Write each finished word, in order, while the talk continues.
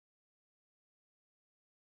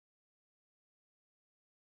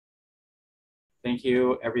Thank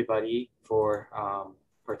you, everybody, for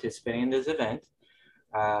participating in this event.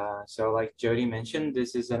 So like Jody mentioned,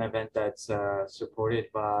 this is an event that's supported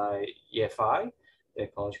by EFI, the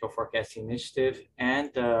Ecological Forecasting Initiative, and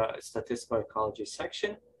the Statistical Ecology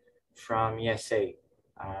section from ESA,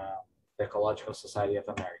 the Ecological Society of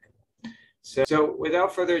America. So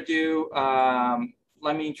without further ado,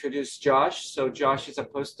 let me introduce Josh. So Josh is a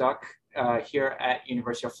postdoc here at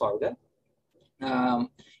University of Florida.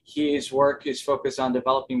 His work is focused on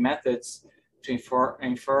developing methods to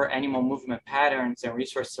infer animal movement patterns and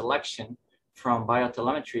resource selection from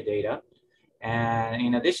biotelemetry data. And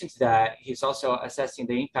in addition to that, he's also assessing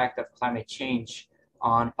the impact of climate change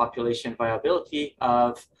on population viability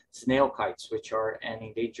of snail kites, which are an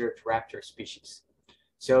endangered raptor species.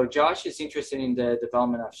 So Josh is interested in the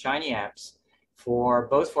development of Shiny apps for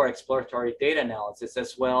both for exploratory data analysis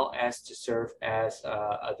as well as to serve as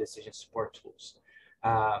a decision support tools.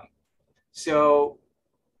 So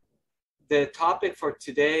the topic for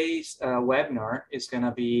today's webinar is going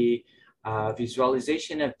to be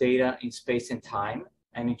visualization of data in space and time,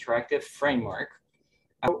 an interactive framework.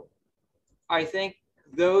 I think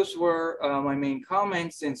those were my main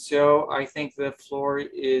comments, and so I think the floor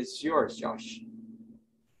is yours, Josh.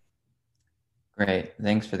 Great.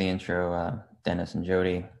 Thanks for the intro, Dennis and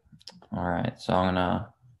Jody. All right, so I'm going to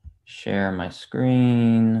share my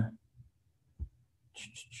screen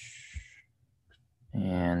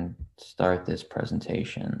and start this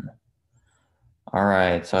presentation. All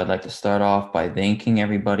right, so I'd like to start off by thanking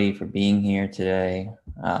everybody for being here today.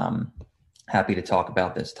 Happy to talk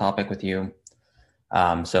about this topic with you.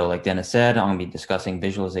 So like Dennis said, I'm going to be discussing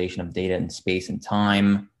visualization of data in space and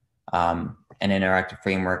time, an interactive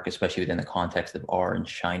framework, especially within the context of R and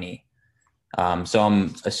Shiny. So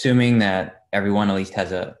I'm assuming that everyone at least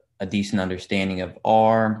has a decent understanding of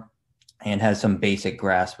R and has some basic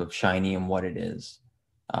grasp of Shiny and what it is,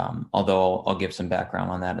 although I'll give some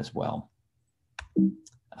background on that as well.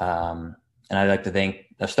 And I'd like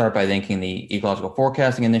to start by thanking the Ecological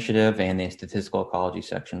Forecasting Initiative and the Statistical Ecology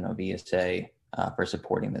section of ESA for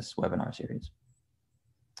supporting this webinar series.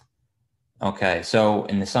 Okay, so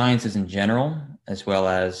in the sciences in general, as well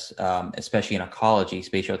as especially in ecology,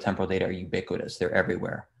 spatiotemporal data are ubiquitous. They're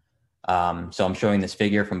everywhere. So I'm showing this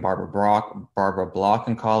figure from Barbara Block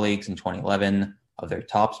and colleagues in 2011 of their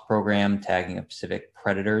TOPS program, tagging of Pacific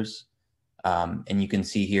predators. And you can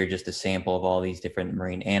see here just a sample of all these different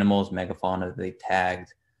marine animals, megafauna that they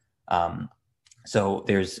tagged. So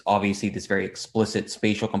there's obviously this very explicit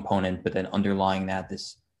spatial component, but then underlying that,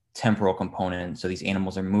 this temporal component. So these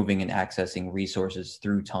animals are moving and accessing resources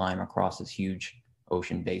through time across this huge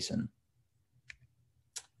ocean basin.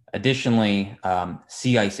 Additionally,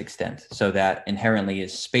 sea ice extent. So that inherently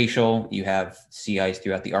is spatial. You have sea ice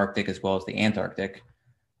throughout the Arctic as well as the Antarctic.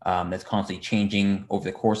 That's constantly changing over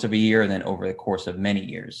the course of a year and then over the course of many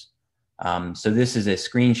years. So this is a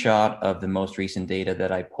screenshot of the most recent data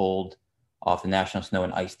that I pulled off the National Snow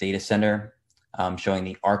and Ice Data Center, showing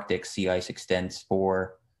the Arctic sea ice extents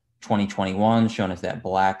for 2021, shown as that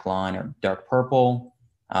black line or dark purple,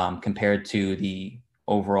 compared to the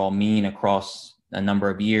overall mean across a number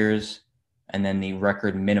of years, and then the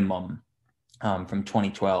record minimum from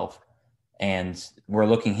 2012. And we're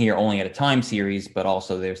looking here only at a time series, but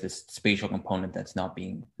also there's this spatial component that's not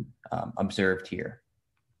being observed here.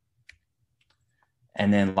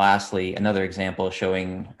 And then lastly, another example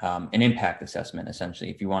showing an impact assessment,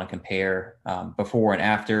 essentially. If you want to compare before and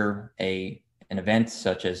after an event,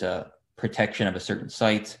 such as a protection of a certain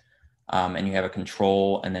site, and you have a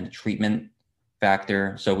control and then a treatment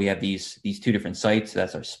factor. So we have these two different sites.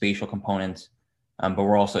 That's our spatial component, but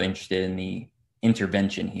we're also interested in the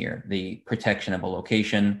intervention here, the protection of a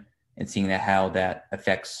location, and seeing how that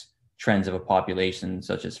affects trends of a population,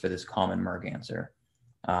 such as for this common merganser,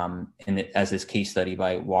 as this case study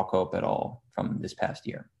by Wauchope et al. From this past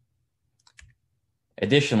year.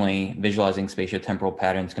 Additionally, visualizing spatiotemporal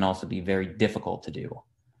patterns can also be very difficult to do.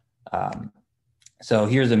 So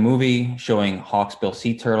here's a movie showing hawksbill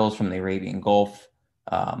sea turtles from the Arabian Gulf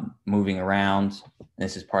moving around.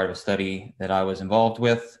 This is part of a study that I was involved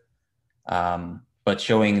with. But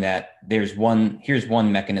showing that here's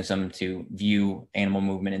one mechanism to view animal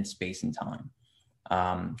movement in space and time.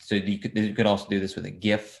 So you could also do this with a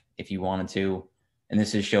GIF if you wanted to. And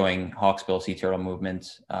this is showing hawksbill sea turtle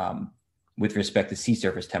movements with respect to sea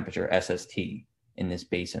surface temperature, SST, in this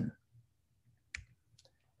basin.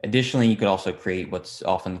 Additionally, you could also create what's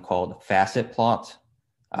often called a facet plot.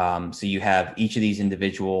 So you have each of these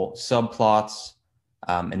individual subplots,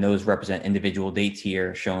 and those represent individual dates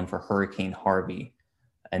here shown for Hurricane Harvey.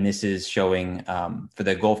 And this is showing for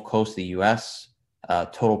the Gulf Coast of the US,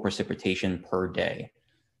 total precipitation per day.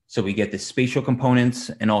 So we get the spatial components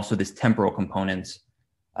and also this temporal components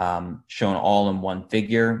shown all in one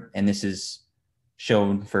figure. And this is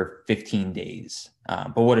shown for 15 days.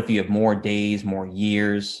 But what if you have more days, more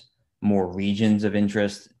years, more regions of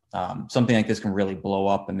interest? Something like this can really blow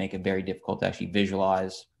up and make it very difficult to actually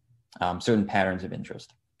visualize certain patterns of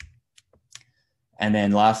interest. And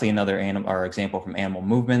then lastly, another example from animal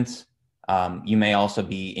movements. You may also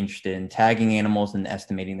be interested in tagging animals and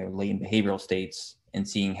estimating their latent behavioral states and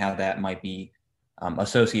seeing how that might be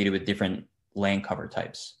associated with different land cover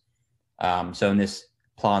types. So in this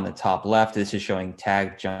plot on the top left, this is showing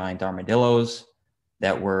tagged giant armadillos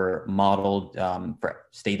that were modeled for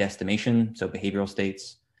state estimation, so behavioral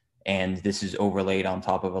states. And this is overlaid on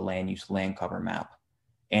top of a land use land cover map.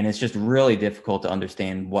 And it's just really difficult to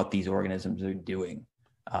understand what these organisms are doing,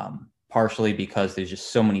 partially because there's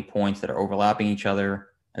just so many points that are overlapping each other.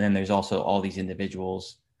 And then there's also all these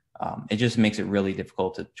individuals. It just makes it really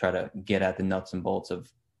difficult to try to get at the nuts and bolts of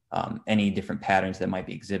any different patterns that might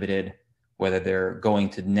be exhibited, whether they're going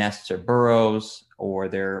to nests or burrows, or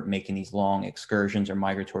they're making these long excursions or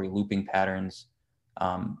migratory looping patterns.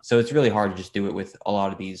 So it's really hard to just do it with a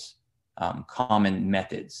lot of these common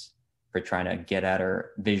methods for trying to get at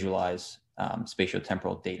or visualize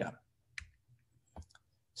spatiotemporal data.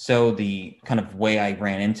 So the kind of way I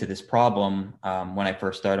ran into this problem when I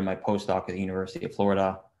first started my postdoc at the University of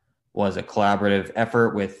Florida was a collaborative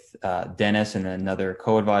effort with Dennis and another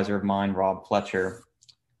co-advisor of mine, Rob Fletcher.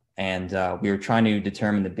 And we were trying to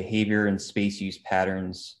determine the behavior and space use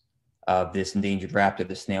patterns of this endangered raptor,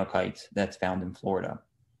 the snail kite, that's found in Florida.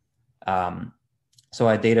 So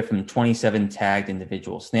I had data from 27 tagged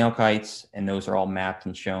individual snail kites, and those are all mapped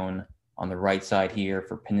and shown on the right side here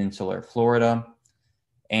for peninsular Florida.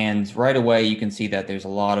 And right away, you can see that there's a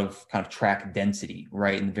lot of kind of track density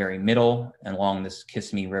right in the very middle and along this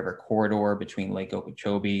Kissimmee River corridor between Lake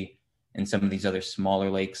Okeechobee and some of these other smaller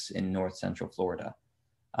lakes in north central Florida.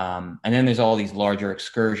 And then there's all these larger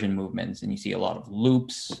excursion movements, and you see a lot of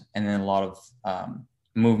loops and then a lot of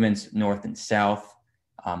movements north and south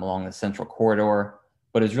along the central corridor.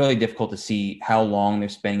 But it's really difficult to see how long they're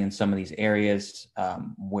spending in some of these areas,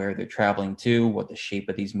 where they're traveling to, what the shape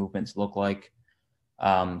of these movements look like.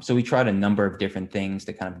 So we tried a number of different things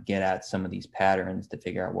to kind of get at some of these patterns to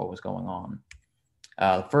figure out what was going on.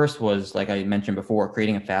 The first was, like I mentioned before,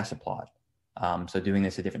 creating a facet plot. So doing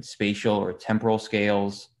this at different spatial or temporal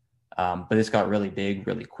scales. But this got really big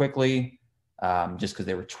really quickly, just because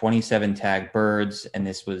there were 27 tagged birds, and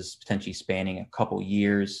this was potentially spanning a couple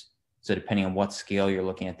years. So depending on what scale you're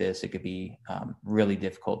looking at this, it could be really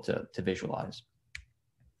difficult to visualize.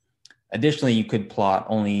 Additionally, you could plot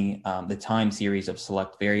only the time series of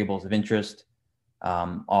select variables of interest.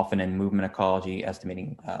 Often in movement ecology,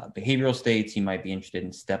 estimating behavioral states, you might be interested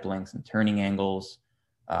in step lengths and turning angles,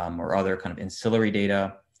 or other kind of ancillary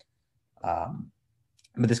data.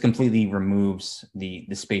 But this completely removes the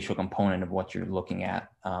spatial component of what you're looking at.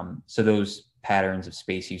 So those patterns of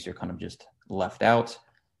space use are kind of just left out.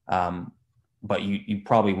 But you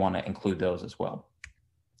probably want to include those as well.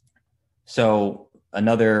 So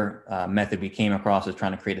another method we came across is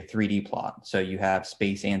trying to create a 3D plot. So you have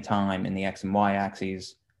space and time in the X and Y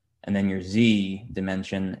axes, and then your Z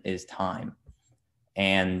dimension is time.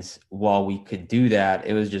 And while we could do that,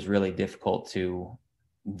 it was just really difficult to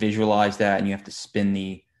visualize that, and you have to spin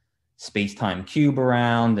the space-time cube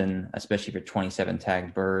around, and especially for 27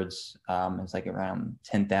 tagged birds, it's like around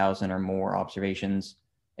 10,000 or more observations.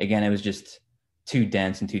 Again, it was just too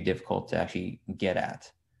dense and too difficult to actually get at.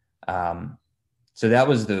 So that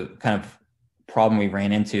was the kind of problem we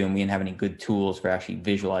ran into, and we didn't have any good tools for actually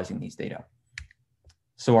visualizing these data.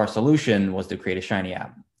 So our solution was to create a Shiny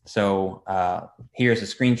app. So here's a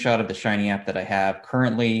screenshot of the Shiny app that I have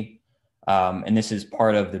currently. And this is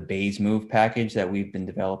part of the Bayes Move package that we've been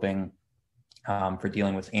developing for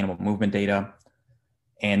dealing with animal movement data.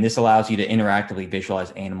 And this allows you to interactively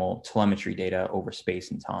visualize animal telemetry data over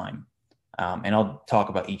space and time. And I'll talk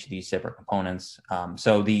about each of these separate components.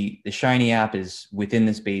 So the Shiny app is within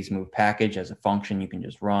this Bayes Move package as a function you can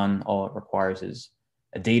just run. All it requires is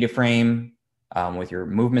a data frame with your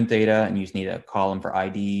movement data, and you just need a column for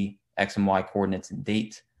ID, X and Y coordinates, and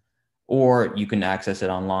date. Or you can access it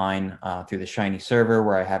online through the Shiny server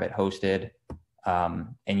where I have it hosted,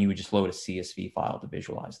 and you would just load a CSV file to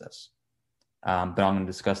visualize this. But I'm going to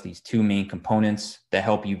discuss these two main components that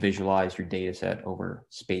help you visualize your data set over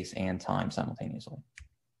space and time simultaneously.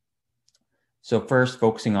 So first,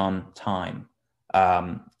 focusing on time.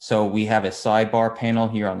 So we have a sidebar panel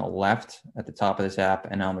here on the left at the top of this app,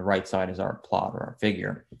 and on the right side is our plot or our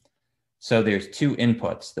figure. So there's two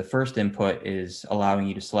inputs. The first input is allowing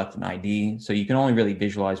you to select an ID. So you can only really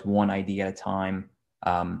visualize one ID at a time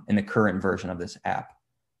in the current version of this app.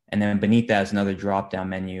 And then beneath that is another drop-down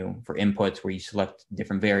menu for inputs where you select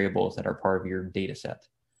different variables that are part of your data set.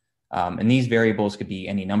 And these variables could be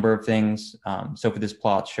any number of things. So for this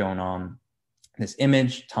plot shown on this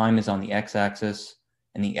image, time is on the x-axis,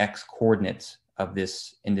 and the x coordinates of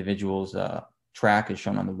this individual's track is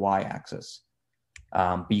shown on the y-axis.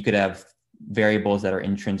 But you could have variables that are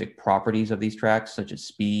intrinsic properties of these tracks, such as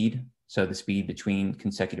speed, so the speed between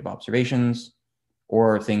consecutive observations,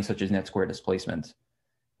 or things such as net square displacement.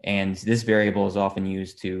 And this variable is often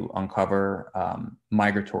used to uncover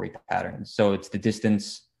migratory patterns. So it's the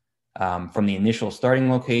distance from the initial starting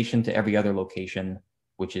location to every other location,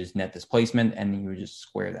 which is net displacement, and then you would just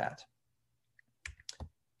square that.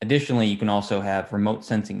 Additionally, you can also have remote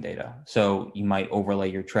sensing data. So you might overlay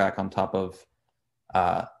your track on top of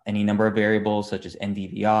any number of variables such as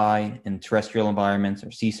NDVI in terrestrial environments or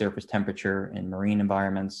sea surface temperature in marine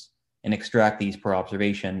environments, and extract these per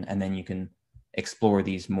observation, and then you can explore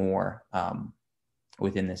these more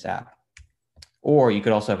within this app. Or you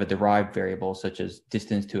could also have a derived variable such as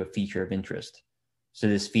distance to a feature of interest. So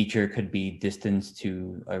this feature could be distance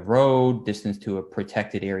to a road, distance to a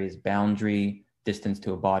protected area's boundary, distance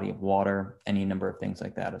to a body of water, any number of things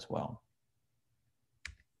like that as well.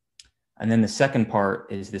 And then the second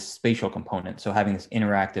part is this spatial component. So having this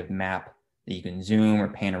interactive map that you can zoom or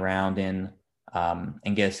pan around in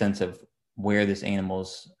and get a sense of where this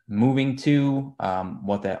animal's moving to,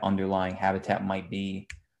 what that underlying habitat might be.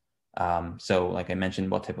 So like I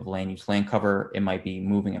mentioned, what type of land use land cover it might be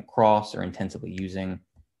moving across or intensively using.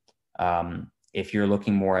 If you're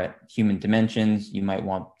looking more at human dimensions, you might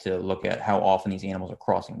want to look at how often these animals are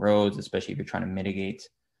crossing roads, especially if you're trying to mitigate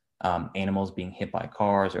animals being hit by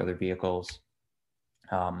cars or other vehicles.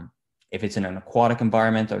 If it's in an aquatic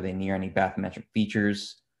environment, are they near any bathymetric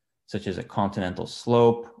features, such as a continental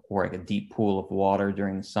slope or like a deep pool of water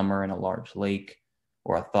during the summer in a large lake,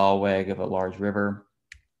 or a thalweg of a large river?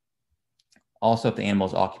 Also, if the animal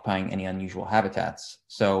is occupying any unusual habitats.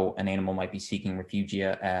 So an animal might be seeking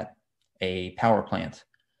refugia at a power plant,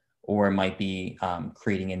 or it might be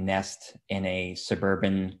creating a nest in a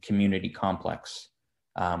suburban community complex,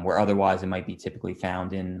 where otherwise it might be typically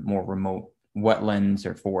found in more remote wetlands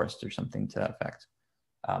or forests or something to that effect.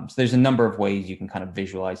 So there's a number of ways you can kind of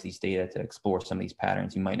visualize these data to explore some of these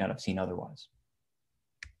patterns you might not have seen otherwise.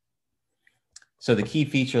 So the key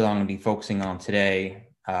feature that I'm going to be focusing on today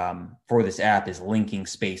for this app is linking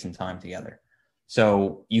space and time together.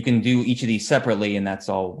 So you can do each of these separately, and that's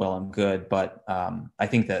all well and good. But I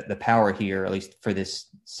think that the power here, at least for this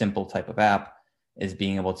simple type of app, is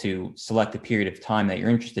being able to select a period of time that you're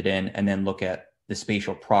interested in and then look at the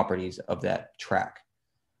spatial properties of that track.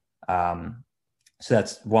 So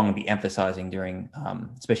that's what I'm going to be emphasizing during,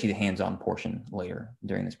 especially the hands-on portion later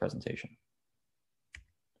during this presentation.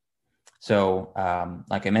 So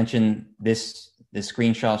like I mentioned, this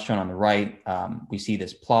screenshot shown on the right, we see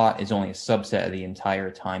this plot is only a subset of the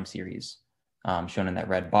entire time series shown in that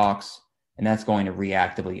red box, and that's going to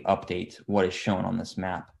reactively update what is shown on this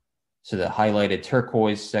map. So the highlighted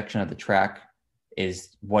turquoise section of the track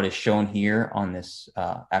is what is shown here on this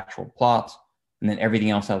actual plot, and then everything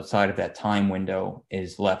else outside of that time window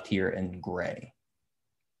is left here in gray.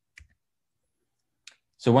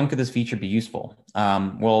 So when could this feature be useful?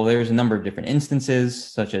 Well, there's a number of different instances,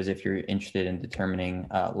 such as if you're interested in determining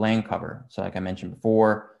land cover. So like I mentioned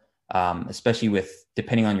before, especially with,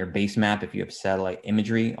 depending on your base map, if you have satellite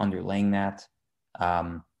imagery underlaying that,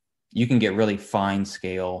 you can get really fine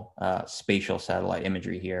scale spatial satellite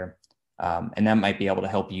imagery here. And that might be able to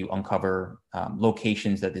help you uncover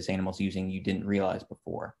locations that this animal's using you didn't realize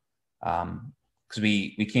before. Because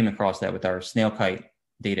we came across that with our snail kite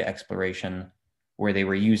data exploration, where they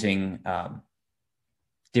were using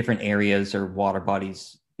different areas or water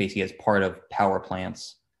bodies basically as part of power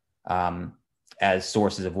plants as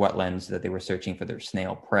sources of wetlands that they were searching for their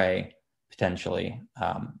snail prey, potentially.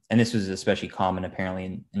 And this was especially common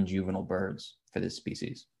apparently in juvenile birds for this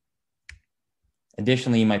species.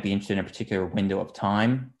 Additionally, you might be interested in a particular window of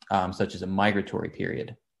time, such as a migratory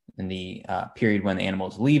period, and the period when the animal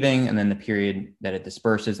is leaving, and then the period that it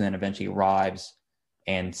disperses and then eventually arrives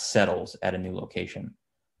and settles at a new location.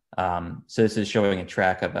 So this is showing a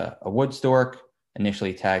track of a wood stork,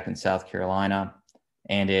 initially tagged in South Carolina,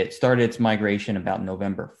 and it started its migration about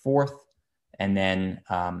November 4th, and then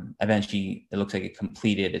eventually it looks like it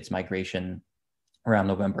completed its migration around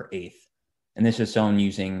November 8th. And this is shown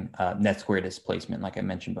using net square displacement, like I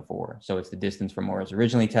mentioned before. So it's the distance from where it's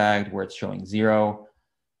originally tagged, where it's showing 0,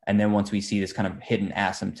 And then once we see this kind of hidden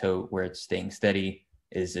asymptote where it's staying steady,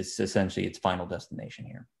 it's essentially its final destination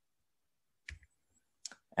here.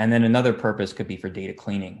 And then another purpose could be for data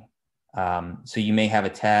cleaning. So you may have a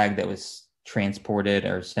tag that was transported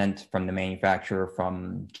or sent from the manufacturer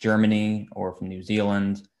from Germany or from New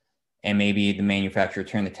Zealand, and maybe the manufacturer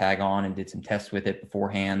turned the tag on and did some tests with it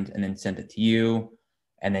beforehand and then sent it to you.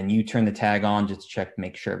 And then you turned the tag on just to check to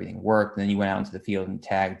make sure everything worked. And then you went out into the field and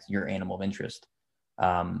tagged your animal of interest.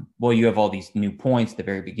 Well, you have all these new points at the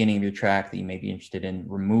very beginning of your track that you may be interested in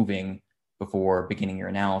removing before beginning your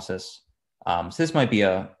analysis. So this might be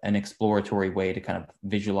an exploratory way to kind of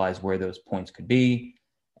visualize where those points could be.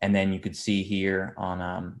 And then you could see here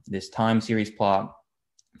on this time series plot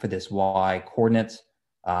for this Y coordinate,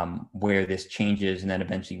 where this changes and then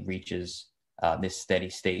eventually reaches this steady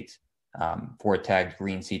state for a tagged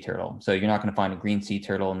green sea turtle. So you're not going to find a green sea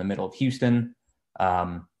turtle in the middle of Houston.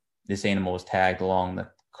 This animal was tagged along the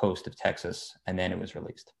coast of Texas, and then it was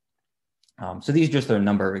released. So these just are a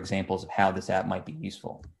number of examples of how this app might be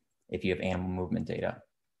useful if you have animal movement data.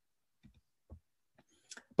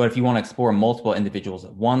 But if you want to explore multiple individuals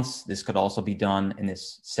at once, this could also be done in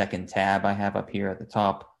this second tab I have up here at the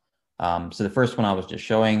top. So the first one I was just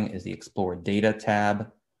showing is the Explore Data tab.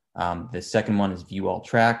 The second one is View All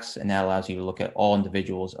Tracks, and that allows you to look at all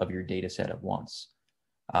individuals of your data set at once.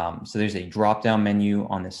 So there's a drop-down menu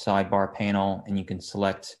on this sidebar panel, and you can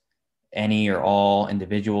select any or all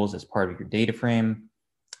individuals as part of your data frame,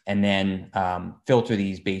 and then filter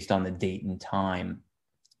these based on the date and time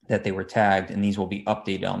that they were tagged, and these will be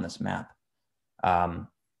updated on this map.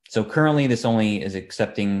 So currently this only is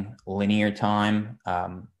accepting linear time. I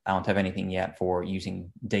don't have anything yet for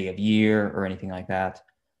using day of year or anything like that,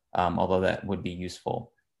 although that would be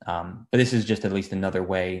useful. But this is just at least another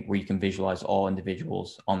way where you can visualize all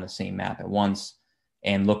individuals on the same map at once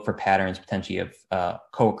and look for patterns potentially of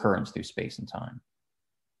co-occurrence through space and time.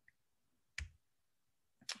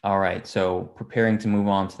 All right, so preparing to move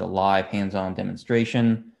on to the live hands-on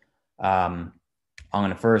demonstration. I'm going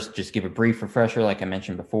to first just give a brief refresher, like I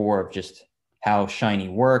mentioned before, of just how Shiny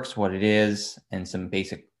works, what it is, and some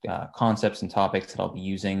basic concepts and topics that I'll be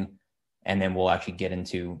using, and then we'll actually get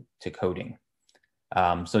into coding.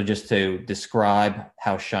 So just to describe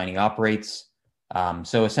how Shiny operates.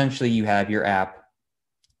 So essentially you have your app,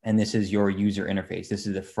 and this is your user interface. This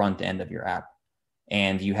is the front end of your app.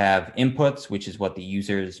 And you have inputs, which is what the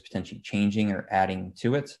user is potentially changing or adding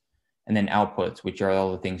to it. And then outputs, which are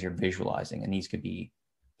all the things you're visualizing. And these could be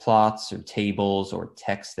plots or tables or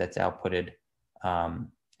text that's outputted.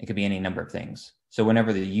 It could be any number of things. So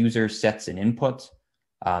whenever the user sets an input,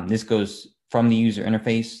 this goes from the user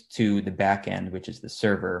interface to the back end, which is the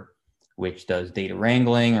server, which does data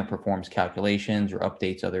wrangling or performs calculations or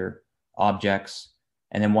updates other objects.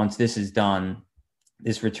 And then once this is done,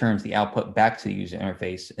 this returns the output back to the user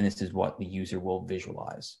interface, and this is what the user will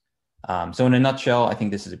visualize. So in a nutshell, I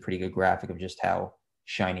think this is a pretty good graphic of just how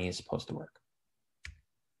Shiny is supposed to work.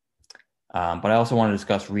 But I also want to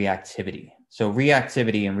discuss reactivity. So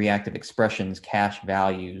reactivity and reactive expressions cache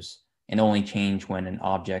values and only change when an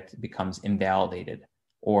object becomes invalidated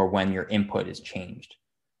or when your input is changed.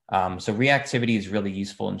 So reactivity is really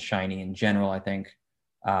useful in Shiny in general, I think,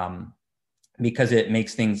 because it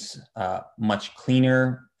makes things much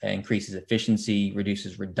cleaner, increases efficiency,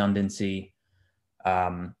 reduces redundancy,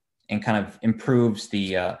 and kind of improves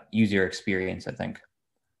the user experience, I think,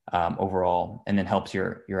 overall, and then helps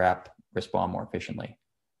your app respond more efficiently.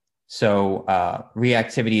 So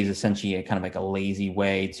reactivity is essentially a kind of like a lazy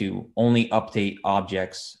way to only update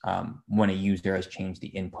objects when a user has changed the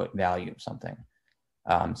input value of something.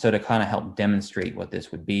 So to kind of help demonstrate what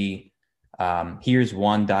this would be, here's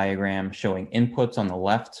one diagram showing inputs on the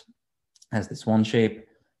left has this one shape.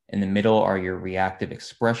 In the middle are your reactive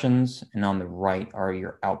expressions, and on the right are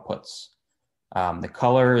your outputs. The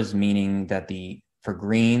color is meaning that for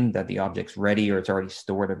green, that the object's ready or it's already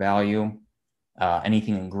stored a value.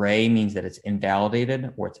 Anything in gray means that it's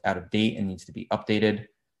invalidated or it's out of date and needs to be updated.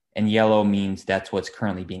 And yellow means that's what's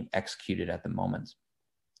currently being executed at the moment.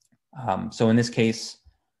 So in this case,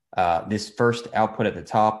 this first output at the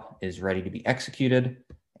top is ready to be executed.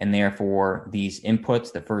 And therefore, these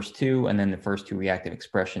inputs, the first two, and then the first two reactive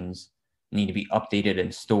expressions need to be updated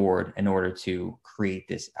and stored in order to create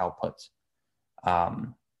this output.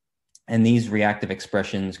 And these reactive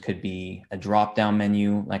expressions could be a drop-down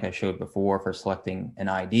menu, like I showed before, for selecting an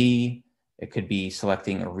ID. It could be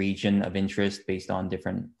selecting a region of interest based on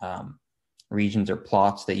different regions or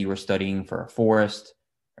plots that you were studying for a forest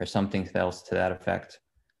or something else to that effect.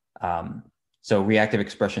 So reactive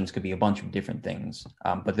expressions could be a bunch of different things,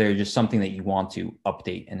 but they're just something that you want to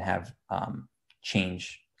update and have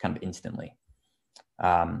change kind of instantly.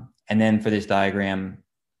 And then for this diagram,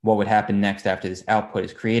 what would happen next after this output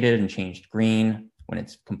is created and changed green when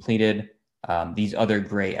it's completed? These other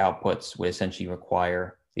gray outputs would essentially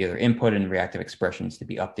require the other input and reactive expressions to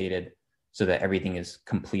be updated so that everything is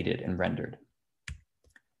completed and rendered.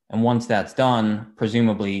 And once that's done,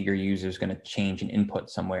 presumably your user is going to change an input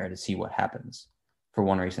somewhere to see what happens for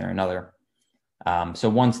one reason or another. So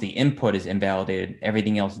once the input is invalidated,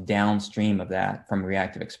 everything else downstream of that, from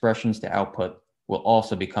reactive expressions to output, will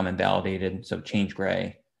also become invalidated, so change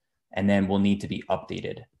gray, and then will need to be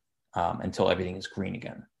updated until everything is green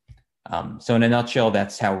again. So in a nutshell,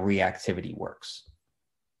 that's how reactivity works.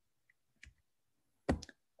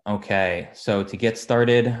 Okay, so to get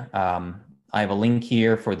started, I have a link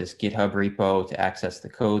here for this GitHub repo to access the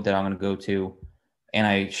code that I'm going to go to. And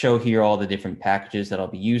I show here all the different packages that I'll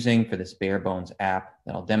be using for this bare bones app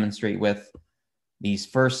that I'll demonstrate with. These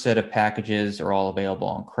first set of packages are all available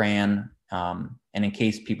on CRAN. And in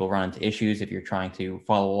case people run into issues, if you're trying to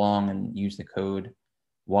follow along and use the code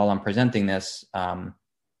while I'm presenting this,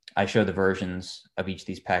 I show the versions of each of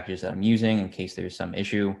these packages that I'm using in case there's some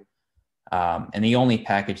issue. And the only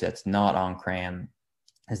package that's not on CRAN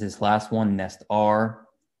is this last one, NestR.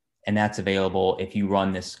 And that's available if you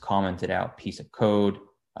run this commented out piece of code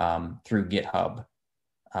through GitHub.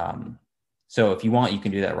 So if you want, you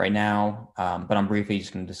can do that right now, but I'm briefly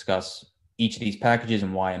just going to discuss each of these packages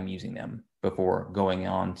and why I'm using them before going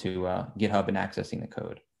on to GitHub and accessing the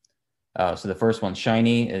code. So the first one,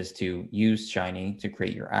 Shiny, is to use Shiny to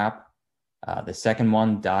create your app. The second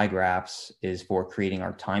one, Digraphs, is for creating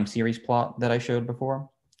our time series plot that I showed before.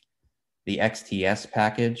 The XTS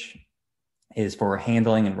package is for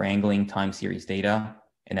handling and wrangling time series data,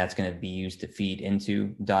 and that's going to be used to feed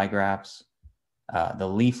into Digraphs. The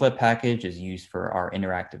leaflet package is used for our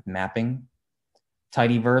interactive mapping.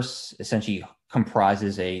 Tidyverse essentially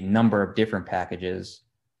comprises a number of different packages,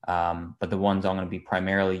 but the ones I'm going to be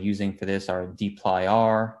primarily using for this are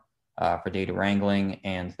dplyr for data wrangling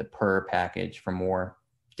and the purrr package for more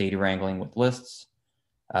data wrangling with lists.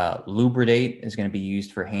 Lubridate is going to be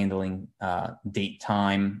used for handling date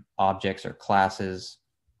time objects or classes,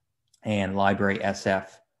 and library SF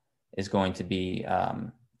is going to be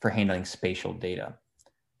for handling spatial data.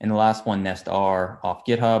 And the last one, NestR off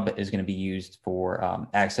GitHub, is going to be used for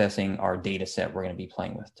accessing our data set we're going to be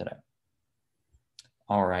playing with today.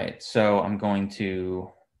 All right, so I'm going to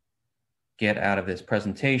get out of this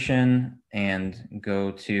presentation and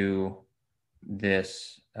go to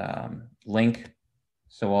this link.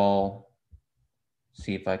 So I'll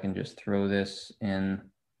see if I can just throw this in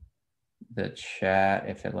the chat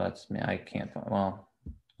if it lets me. I can't find, well,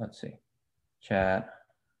 let's see. Chat.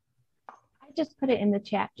 I just put it in the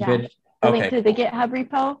chat, Josh. Good. The Okay. link to the GitHub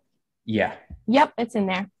repo. Yeah. Yep, it's in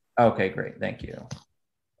there. Okay, great. Thank you.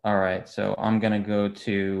 All right, so I'm going to go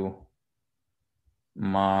to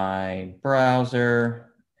my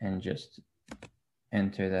browser and just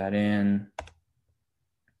enter that in.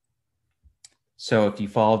 So if you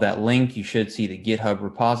follow that link, you should see the GitHub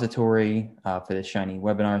repository for the Shiny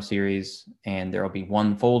webinar series, and there will be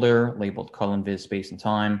one folder labeled CullenViz Space and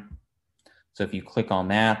Time. So if you click on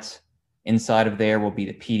that, inside of there will be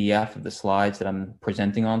the PDF of the slides that I'm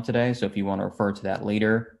presenting on today. So if you want to refer to that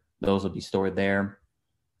later, those will be stored there.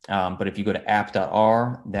 But if you go to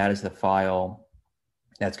app.r, that is the file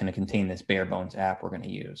that's going to contain this bare bones app we're going to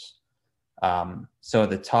use. So at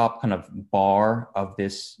the top kind of bar of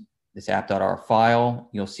this app.r file,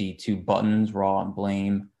 you'll see two buttons, raw and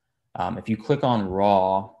blame. If you click on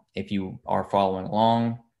raw, if you are following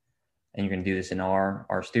along, and you're going to do this in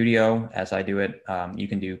RStudio as I do it, you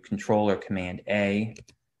can do Control or Command A,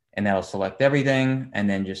 and that'll select everything, and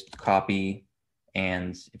then just copy.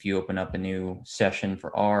 And if you open up a new session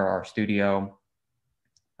for RStudio,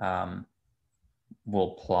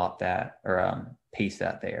 we'll plot that or paste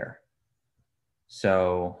that there.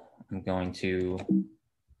 So I'm going to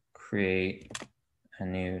create a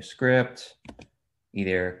new script,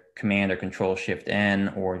 either Command or Control Shift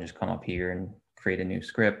N, or just come up here and create a new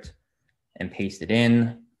script and paste it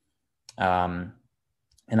in. And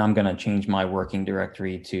I'm going to change my working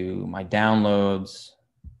directory to my downloads,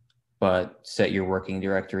 but set your working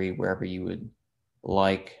directory wherever you would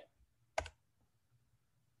like.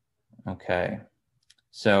 Okay.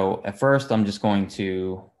 So at first, I'm just going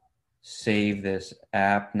to save this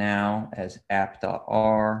app now as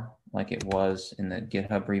app.r, like it was in the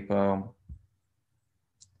GitHub repo.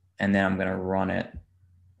 And then I'm going to run it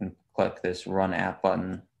and click this Run App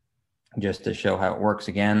button just to show how it works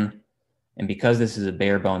again. And because this is a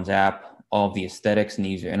bare bones app, all of the aesthetics and the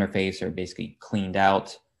user interface are basically cleaned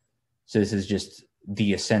out. So this is just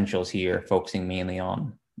the essentials here, focusing mainly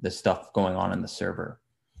on the stuff going on in the server.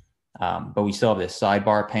 But we still have this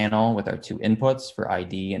sidebar panel with our two inputs for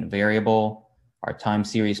ID and variable, our time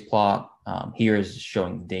series plot. Here is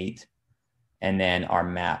showing date, and then our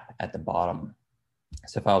map at the bottom.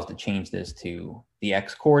 So if I was to change this to the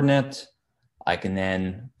X coordinate, I can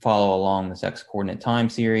then follow along this X coordinate time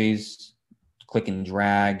series, click and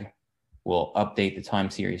drag, will update the time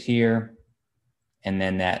series here, and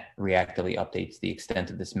then that reactively updates the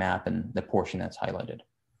extent of this map and the portion that's highlighted.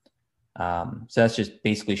 So that's just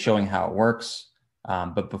basically showing how it works.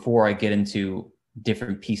 But before I get into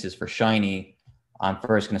different pieces for Shiny, I'm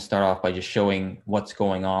first going to start off by just showing what's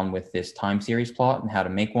going on with this time series plot and how to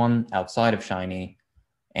make one outside of Shiny,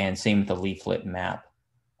 and same with the leaflet map,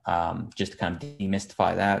 just to kind of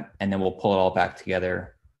demystify that. And then we'll pull it all back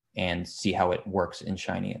together and see how it works in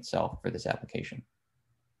Shiny itself for this application.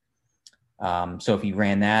 So if you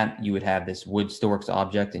ran that, you would have this WoodStorks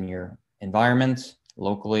object in your environment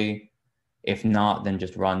locally. If not, then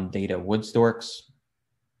just run data WoodStorks.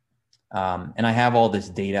 And I have all this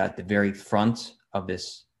data at the very front of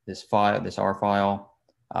this file, this R file.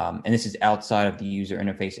 And this is outside of the user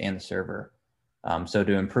interface and the server. So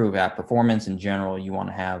to improve app performance in general, you want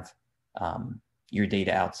to have your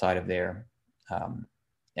data outside of there,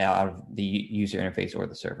 out of the user interface or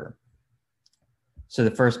the server. So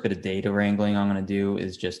the first bit of data wrangling I'm going to do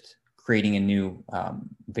is just creating a new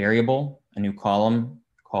variable, a new column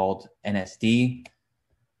called NSD.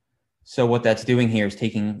 So what that's doing here is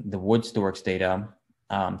taking the WoodStorks data.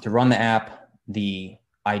 To run the app, the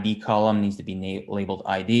ID column needs to be labeled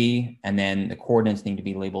ID, and then the coordinates need to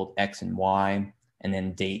be labeled X and Y, and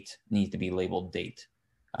then date needs to be labeled date.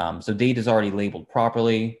 So date is already labeled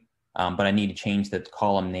properly, but I need to change the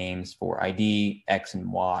column names for ID, X, and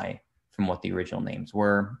Y from what the original names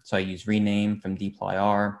were. So I use rename from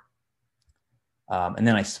dplyr. And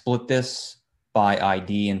then I split this by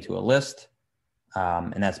ID into a list.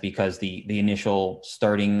 And that's because the initial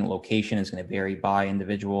starting location is going to vary by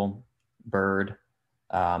individual bird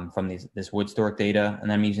from this WoodStork data. And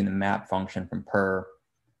then I'm using the map function from per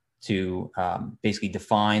to basically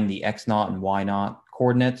define the X naught and Y naught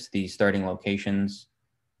coordinates, these starting locations,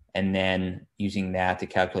 and then using that to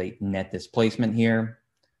calculate net displacement here.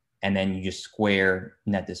 And then you just square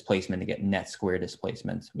net displacement to get net square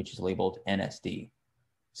displacement, which is labeled NSD.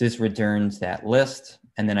 So this returns that list.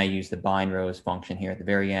 And then I use the bind rows function here at the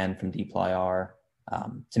very end from dplyr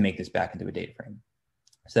to make this back into a data frame.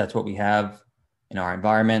 So that's what we have in our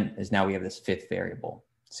environment. Is now we have this fifth variable,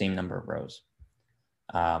 same number of rows.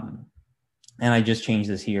 And I just changed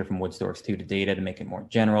this here from WoodStorks 2 to data to make it more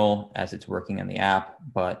general as it's working on the app.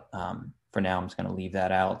 But for now, I'm just going to leave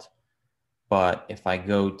that out. But if I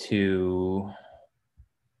go to,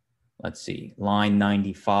 let's see, line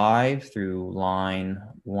 95 through line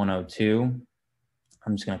 102,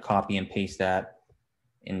 I'm just going to copy and paste that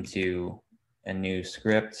into a new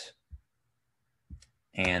script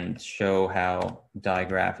and show how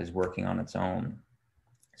digraph is working on its own.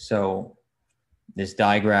 So this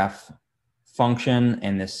digraph function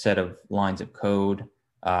and this set of lines of code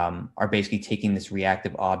are basically taking this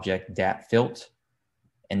reactive object datfilt,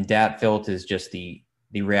 and datfilt is just the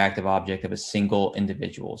reactive object of a single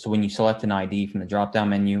individual. So when you select an ID from the drop-down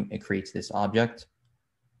menu, it creates this object.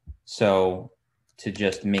 So to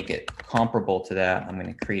just make it comparable to that, I'm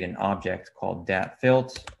going to create an object called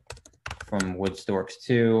datfilt from WoodStorks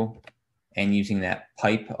 2, and using that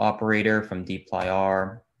pipe operator from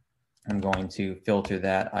dplyr, I'm going to filter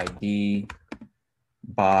that ID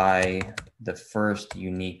by the first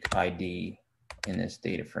unique ID in this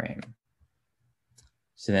data frame.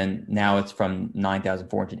 So then now it's from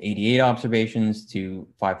 9,488 observations to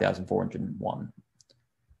 5,401.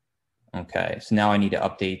 Okay, so now I need to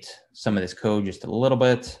update some of this code just a little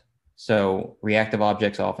bit. So reactive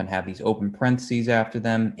objects often have these open parentheses after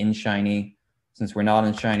them in Shiny. Since we're not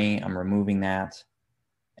in Shiny, I'm removing that.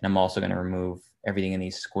 And I'm also going to remove everything in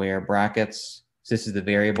these square brackets. So this is the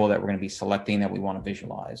variable that we're going to be selecting that we want to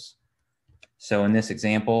visualize. So in this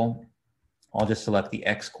example, I'll just select the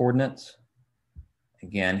X coordinates.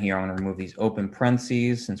 Again, here I'm going to remove these open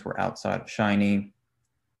parentheses since we're outside of Shiny.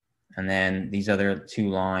 And then these other two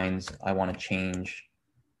lines, I want to change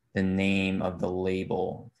the name of the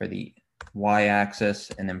label for the Y-axis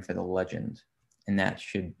and then for the legend. And that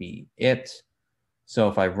should be it. So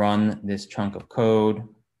if I run this chunk of code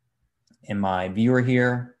in my viewer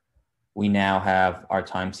here, we now have our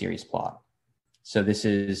time series plot. So this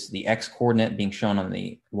is the X coordinate being shown on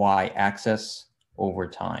the Y-axis over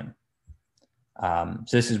time.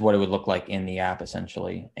 So this is what it would look like in the app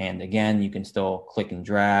essentially. And again, you can still click and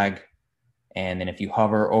drag. And then if you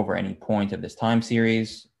hover over any point of this time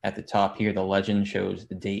series, at the top here, the legend shows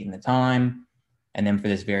the date and the time. And then for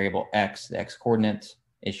this variable x, the x coordinate,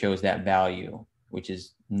 it shows that value, which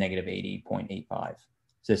is negative 80.85.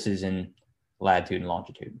 So this is in latitude and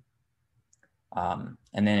longitude.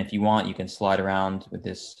 And then if you want, you can slide around with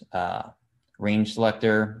this range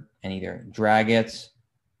selector and either drag it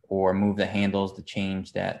or move the handles to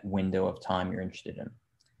change that window of time you're interested in.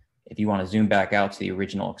 If you want to zoom back out to the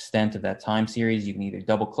original extent of that time series, you can either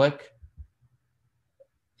double click.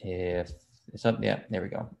 If it's up, yeah, there we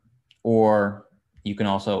go. Or you can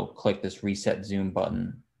also click this reset zoom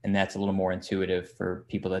button, and that's a little more intuitive for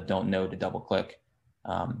people that don't know to double click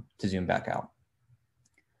to zoom back out.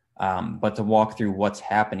 But to walk through what's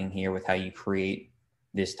happening here with how you create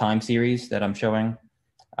this time series that I'm showing,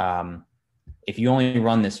 if you only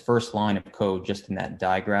run this first line of code just in that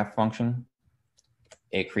digraph function,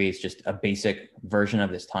 it creates just a basic version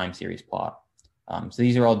of this time series plot. So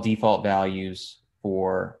these are all default values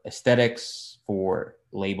for aesthetics, for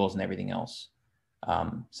labels, and everything else.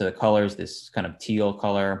 So the colors, this kind of teal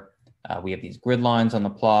color, we have these grid lines on the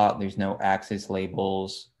plot. There's no axis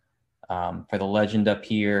labels. For the legend up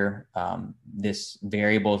here, this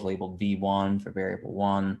variable is labeled V1 for variable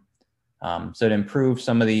 1. So to improve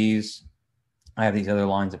some of these, I have these other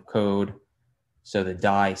lines of code. So the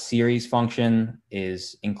die series function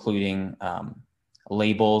is including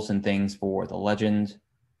labels and things for the legend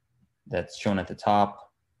that's shown at the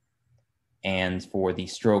top, and for the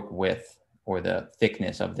stroke width or the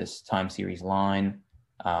thickness of this time series line.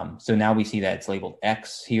 So now we see that it's labeled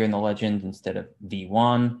X here in the legend instead of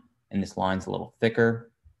V1, and this line's a little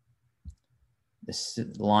thicker. This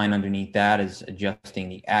line underneath that is adjusting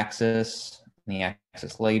the axis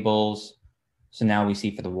labels. So now we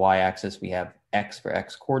see for the y-axis, we have X for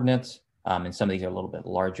X coordinates, and some of these are a little bit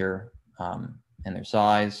larger in their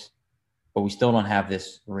size, but we still don't have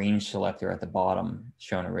this range selector at the bottom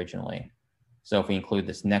shown originally. So if we include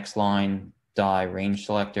this next line, die range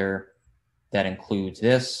selector, that includes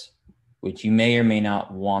this, which you may or may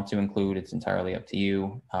not want to include. It's entirely up to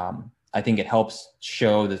you. I think it helps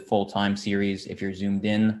show the full time series if you're zoomed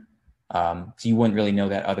in. So you wouldn't really know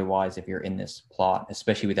that otherwise if you're in this plot,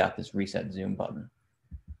 especially without this reset zoom button.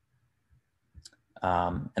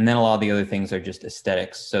 And then a lot of the other things are just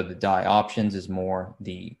aesthetics. So the die options is more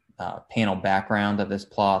the panel background of this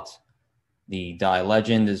plot. The die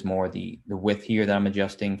legend is more the width here that I'm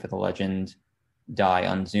adjusting for the legend. Die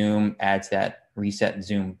unzoom adds that reset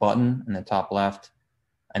zoom button in the top left.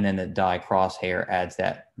 And then the die crosshair adds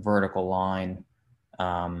that vertical line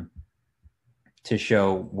to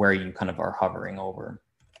show where you kind of are hovering over.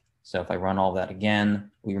 So if I run all that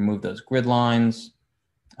again, we remove those grid lines.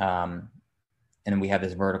 And then we have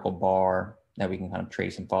this vertical bar that we can kind of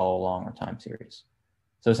trace and follow along our time series.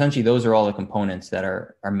 So essentially, those are all the components that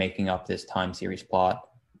are making up this time series plot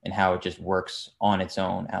and how it just works on its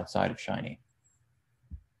own outside of Shiny.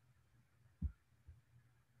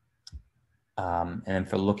 And then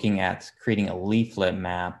for looking at creating a leaflet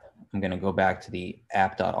map, I'm going to go back to the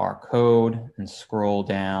app.r code and scroll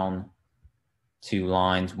down to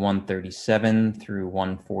lines 137 through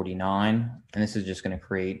 149. And this is just going to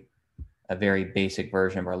create a very basic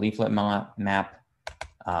version of our leaflet map.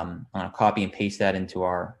 I'm going to copy and paste that into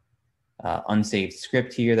our unsaved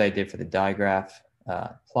script here that I did for the digraph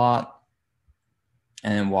plot,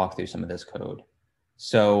 and then walk through some of this code.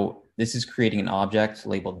 So this is creating an object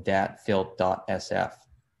labeled datfilp.sf.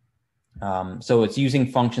 So it's using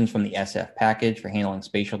functions from the SF package for handling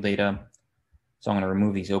spatial data. So I'm going to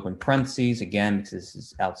remove these open parentheses again because this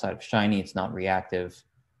is outside of Shiny. It's not reactive.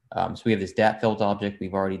 So we have this datfilp object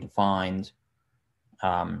we've already defined.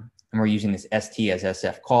 And we're using this st as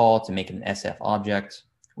SF call to make it an SF object.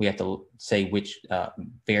 We have to say which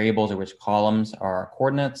variables or which columns are our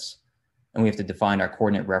coordinates. And we have to define our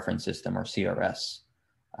coordinate reference system, or CRS.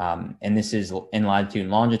 And this is in latitude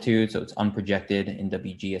and longitude, so it's unprojected in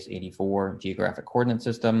WGS84 geographic coordinate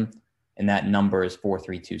system, and that number is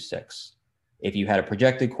 4326. If you had a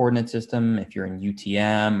projected coordinate system, if you're in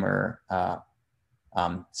UTM or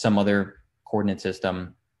some other coordinate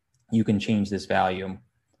system, you can change this value.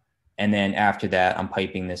 And then after that, I'm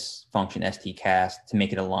piping this function stcast to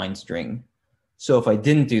make it a line string. So if I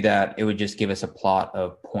didn't do that, it would just give us a plot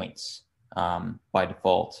of points by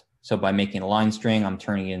default. So by making a line string, I'm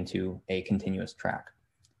turning it into a continuous track.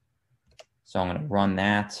 So I'm going to run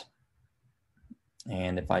that.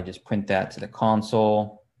 And if I just print that to the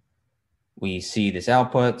console, we see this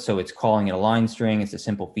output. So it's calling it a line string. It's a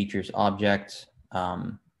simple features object.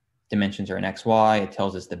 Dimensions are an XY. It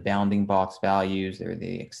tells us the bounding box values, they're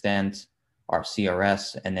the extent, our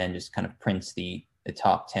CRS, and then just kind of prints the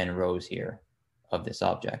top 10 rows here of this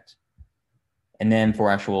object. And then for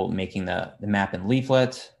actual making the map in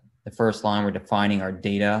Leaflet, the first line, we're defining our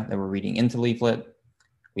data that we're reading into Leaflet.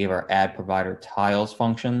 We have our add provider tiles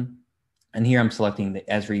function. And here I'm selecting the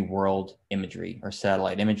Esri world imagery or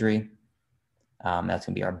satellite imagery. That's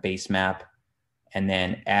going to be our base map. And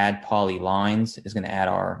then add polylines is going to add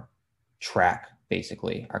our track,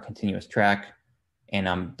 basically, our continuous track. And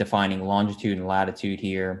I'm defining longitude and latitude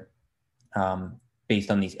here based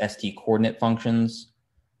on these ST coordinate functions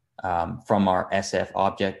from our SF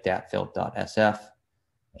object, datfilt.sf,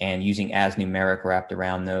 and using as numeric wrapped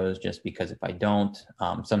around those, just because if I don't,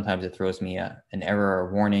 sometimes it throws me an error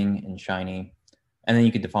or warning in Shiny. And then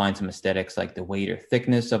you could define some aesthetics like the weight or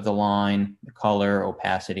thickness of the line, the color,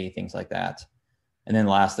 opacity, things like that. And then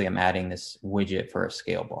lastly, I'm adding this widget for a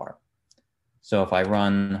scale bar. So if I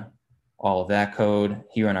run all of that code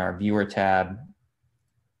here in our viewer tab,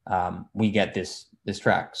 we get this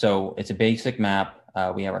track. So it's a basic map.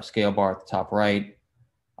 We have our scale bar at the top right.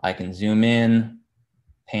 I can zoom in,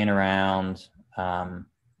 pan around. And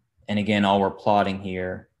again, all we're plotting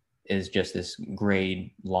here is just this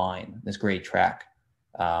grade line, this grade track,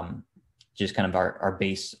 just kind of our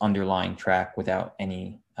base underlying track without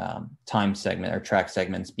any time segment or track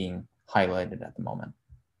segments being highlighted at the moment.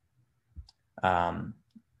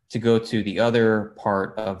 To go to the other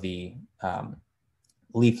part of the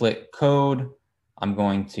Leaflet code, I'm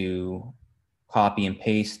going to copy and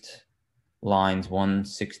paste lines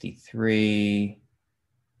 163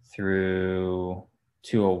 through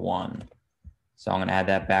 201. So I'm going to add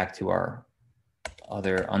that back to our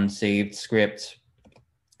other unsaved script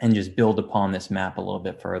and just build upon this map a little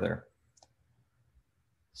bit further.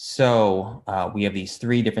 So we have these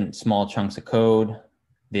three different small chunks of code.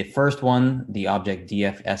 The first one, the object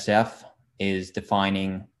dfsf, is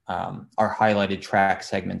defining our highlighted track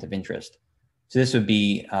segment of interest. So this would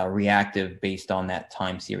be reactive based on that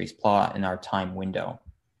time series plot in our time window.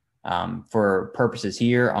 For purposes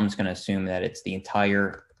here, I'm just going to assume that it's the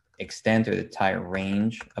entire extent or the entire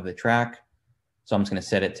range of the track. So I'm just going to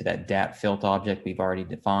set it to that datfilt object we've already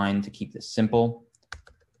defined to keep this simple.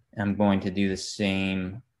 And I'm going to do the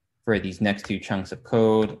same for these next two chunks of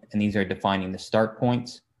code. And these are defining the start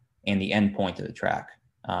points and the end point of the track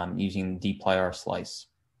using dplyr slice.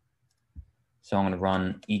 So I'm going to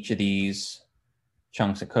run each of these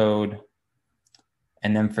chunks of code.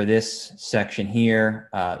 And then for this section here,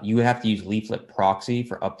 you have to use Leaflet proxy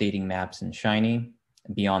for updating maps in Shiny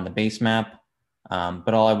beyond the base map.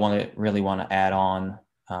 But all I really want to add on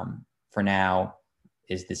for now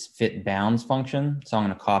is this fit bounds function. So I'm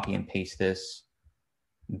going to copy and paste this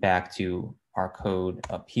back to our code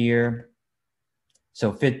up here.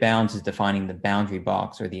 So fit bounds is defining the boundary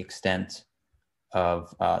box or the extent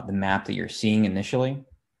of the map that you're seeing initially.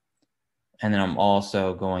 And then I'm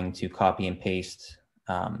also going to copy and paste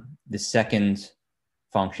the second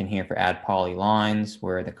function here for add polylines,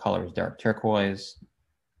 where the color is dark turquoise,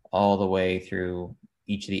 all the way through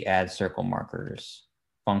each of the add circle markers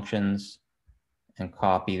functions, and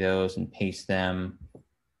copy those and paste them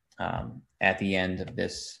at the end of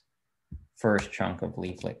this first chunk of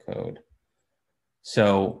Leaflet code.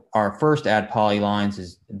 So our first add polylines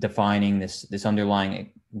is defining this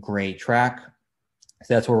underlying gray track.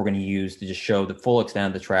 So that's what we're going to use to just show the full extent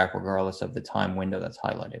of the track regardless of the time window that's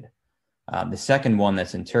highlighted. The second one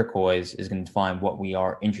that's in turquoise is going to define what we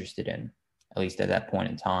are interested in, at least at that point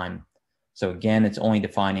in time. So again, it's only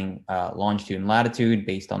defining longitude and latitude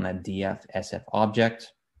based on that dfsf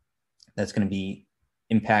object. That's going to be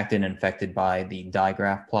impacted and affected by the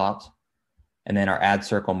digraph plot. And then our add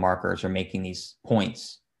circle markers are making these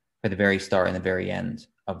points for the very start and the very end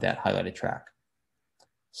of that highlighted track.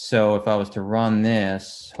 So if I was to run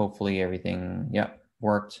this, hopefully everything,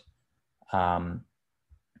 worked.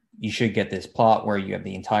 You should get this plot where you have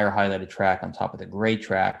the entire highlighted track on top of the gray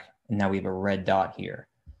track. And now we have a red dot here.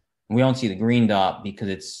 And we don't see the green dot because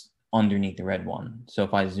it's underneath the red one. So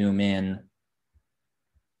if I zoom in,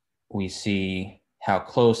 we see how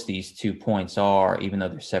close these 2 points are, even though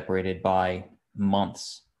they're separated by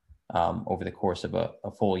months over the course of a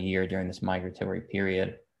full year during this migratory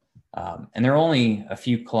period. And they're only a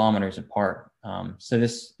few kilometers apart. So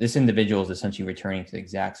this individual is essentially returning to the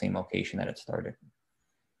exact same location that it started.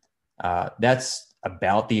 That's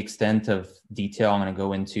about the extent of detail I'm going to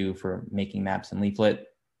go into for making maps in Leaflet.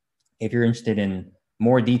 If you're interested in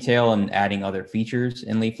more detail and adding other features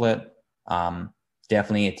in Leaflet,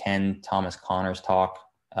 definitely attend Thomas Connor's talk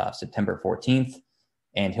September 14th,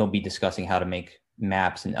 and he'll be discussing how to make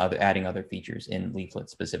maps and adding other features in Leaflet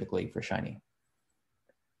specifically for Shiny.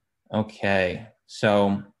 Okay,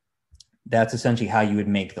 so that's essentially how you would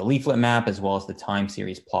make the Leaflet map as well as the time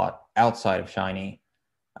series plot outside of Shiny.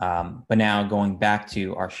 But now going back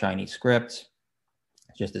to our Shiny script,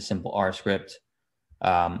 just a simple R script.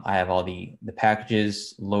 I have all the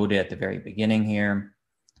packages loaded at the very beginning here.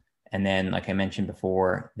 And then, like I mentioned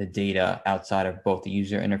before, the data outside of both the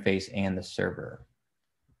user interface and the server.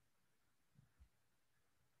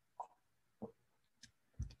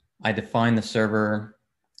 I define the server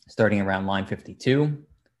starting around line 52.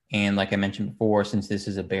 And like I mentioned before, since this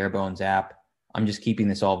is a bare bones app, I'm just keeping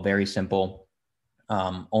this all very simple,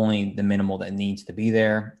 only the minimal that needs to be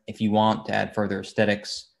there. If you want to add further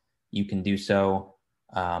aesthetics, you can do so.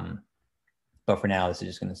 But for now, this is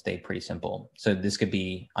just going to stay pretty simple. So this could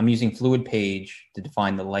be, I'm using Fluid Page to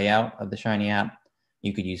define the layout of the Shiny app.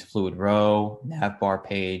 You could use Fluid Row, Navbar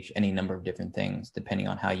Page, any number of different things, depending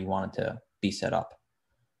on how you want it to be set up.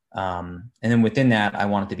 And then within that, I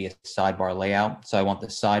want it to be a sidebar layout. So I want the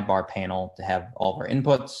sidebar panel to have all of our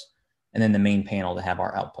inputs, and then the main panel to have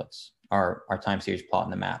our outputs, our time series plot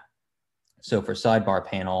in the map. So for sidebar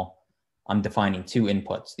panel, I'm defining two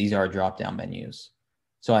inputs. These are our drop-down menus.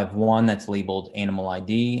 So I have one that's labeled animal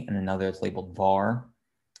ID and another that's labeled var.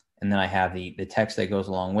 And then I have the text that goes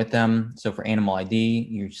along with them. So for animal ID,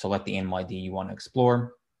 you select the animal ID you want to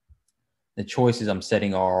explore. The choices I'm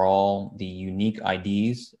setting are all the unique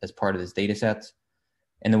IDs as part of this data set.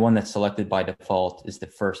 And the one that's selected by default is the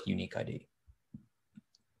first unique ID.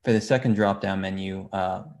 For the second drop-down menu,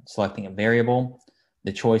 selecting a variable,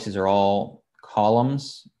 the choices are all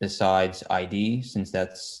columns besides ID, since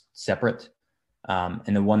that's separate.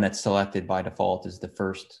 And the one that's selected by default is the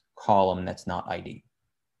first column that's not ID.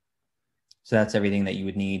 So that's everything that you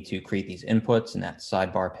would need to create these inputs in that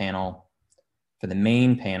sidebar panel. For the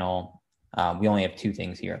main panel, we only have two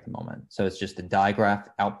things here at the moment. So it's just the digraph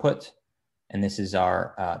output. And this is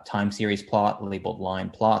our time series plot labeled line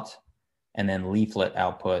plot. And then leaflet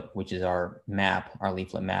output, which is our map, our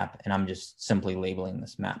leaflet map. And I'm just simply labeling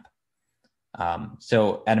this map.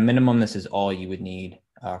 So at a minimum, this is all you would need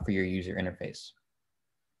for your user interface.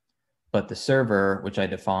 But the server, which I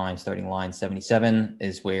define starting line 77,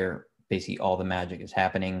 is where basically all the magic is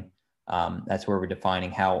happening. That's where we're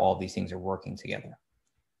defining how all these things are working together.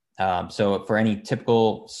 So for any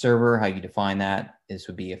typical server, how you define that is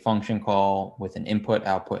would be a function call with an input,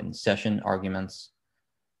 output, and session arguments.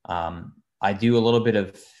 I do a little bit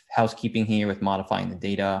of housekeeping here with modifying the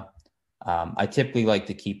data. I typically like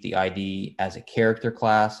to keep the ID as a character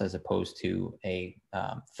class as opposed to a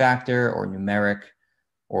factor or numeric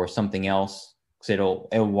or something else, because it'll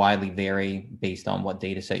widely vary based on what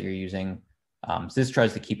data set you're using. So this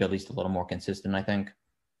tries to keep at least a little more consistent, I think.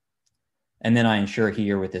 And then I ensure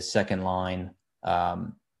here with this second line,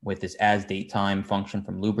 with this as date time function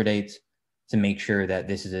from Lubridate, to make sure that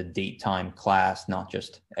this is a date time class, not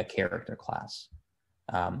just a character class.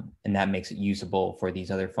 And that makes it usable for these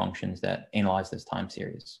other functions that analyze this time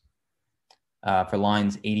series. For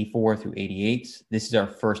lines 84 through 88, this is our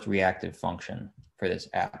first reactive function for this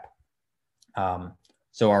app.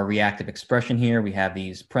 So our reactive expression here, we have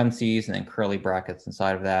these parentheses and then curly brackets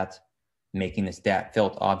inside of that, making this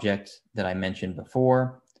dat_fillt object that I mentioned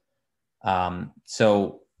before.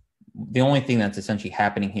 So the only thing that's essentially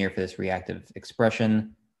happening here for this reactive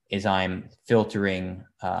expression is I'm filtering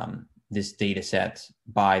this data set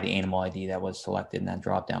by the animal ID that was selected in that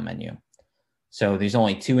drop-down menu. So there's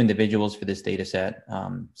only two individuals for this data set.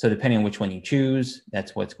 So depending on which one you choose,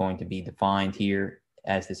 that's what's going to be defined here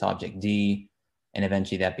as this object D. And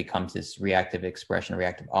eventually that becomes this reactive expression,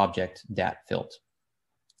 reactive object, dat_fillt.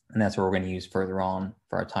 And that's what we're going to use further on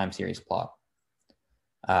for our time series plot.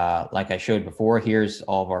 Like I showed before, here's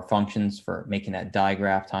all of our functions for making that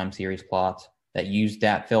digraph time series plot that use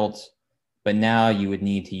dat_fillt. But now you would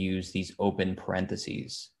need to use these open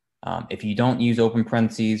parentheses. If you don't use open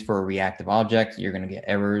parentheses for a reactive object, you're going to get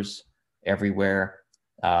errors everywhere.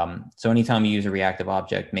 So anytime you use a reactive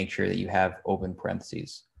object, make sure that you have open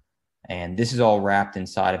parentheses. And this is all wrapped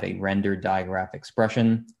inside of a rendered digraph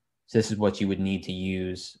expression. So this is what you would need to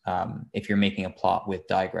use if you're making a plot with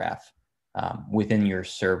digraph within your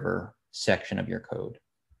server section of your code.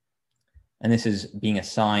 And this is being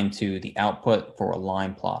assigned to the output for a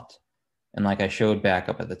line plot. And like I showed back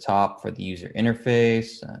up at the top for the user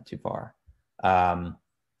interface, too far.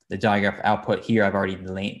 The digraph output here, I've already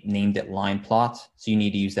named it line plot. So you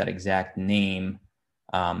need to use that exact name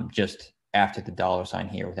just after the $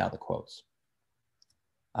 here without the quotes.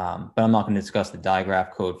 But I'm not going to discuss the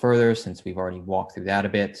digraph code further since we've already walked through that a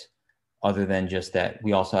bit, other than just that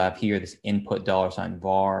we also have here this input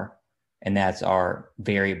 $var, and that's our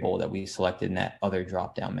variable that we selected in that other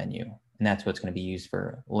drop-down menu. And that's what's going to be used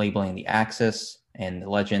for labeling the axis and the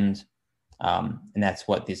legend. And that's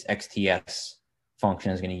what this XTS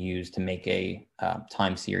function is going to use to make a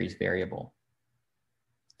time series variable.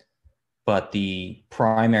 But the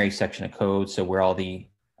primary section of code, so where all the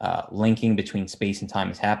linking between space and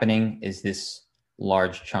time is happening, is this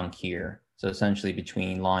large chunk here. So essentially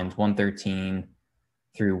between lines 113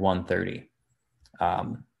 through 130.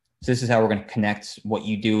 So this is how we're going to connect what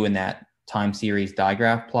you do in that time series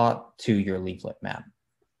digraph plot to your leaflet map.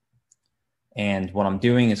 And what I'm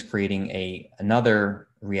doing is creating another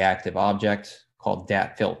reactive object called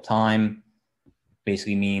datFiltTime,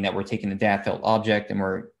 basically meaning that we're taking the datFilt object and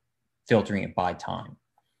we're filtering it by time.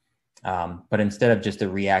 But instead of just a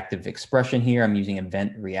reactive expression here, I'm using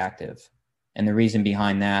event reactive. And the reason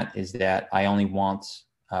behind that is that I only want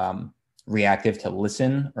reactive to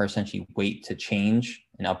listen, or essentially wait to change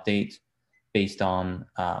and update based on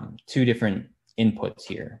two different inputs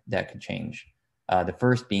here that could change. The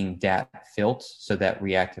first being datFilt, so that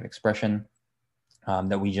reactive expression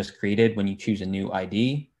that we just created when you choose a new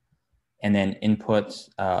ID, and then input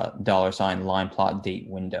 $line plot date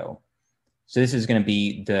window. So this is going to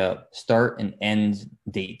be the start and end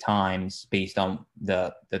date times based on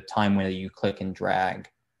the time window you click and drag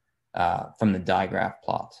from the digraph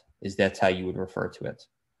plot. That's how you would refer to it.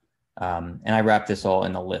 And I wrap this all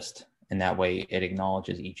in a list, and that way it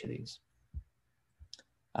acknowledges each of these.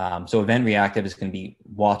 So event reactive is going to be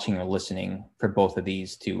watching or listening for both of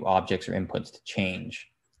these two objects or inputs to change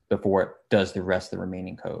before it does the rest of the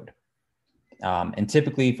remaining code. And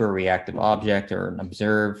typically for a reactive object or an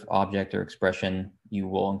observe object or expression, you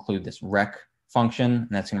will include this rec function, and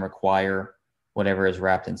that's going to require whatever is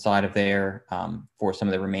wrapped inside of there for some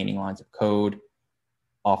of the remaining lines of code.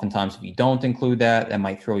 Oftentimes, if you don't include that, that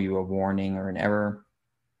might throw you a warning or an error.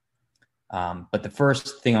 But the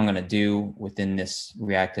first thing I'm going to do within this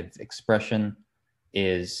reactive expression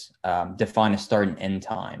is define a start and end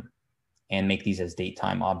time and make these as date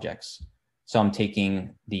time objects. So I'm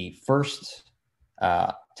taking the first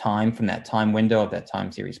time from that time window of that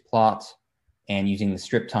time series plot and using the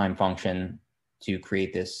strip time function to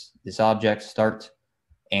create this object start.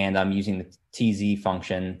 And I'm using the TZ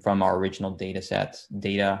function from our original data set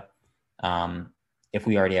data if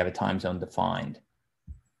we already have a time zone defined.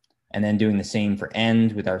 And then doing the same for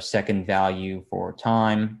end with our second value for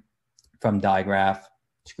time from digraph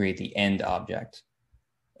to create the end object.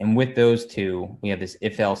 And with those two, we have this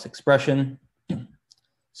if-else expression.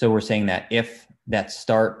 So we're saying that if that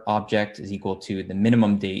start object is equal to the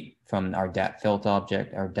minimum date from our datFilt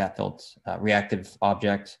object, our datFilt reactive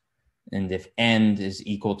object, and if end is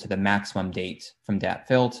equal to the maximum date from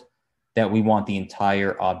datFilt, that we want the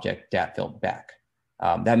entire object datFilt back.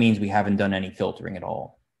 That means we haven't done any filtering at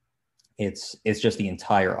all. It's just the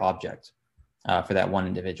entire object for that one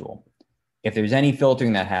individual. If there's any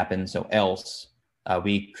filtering that happens, so else,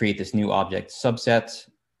 we create this new object subset,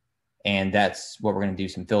 and that's what we're going to do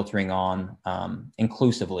some filtering on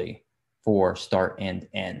inclusively for start and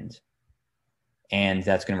end. And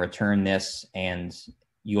that's going to return this, and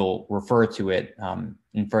you'll refer to it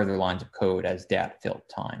in further lines of code as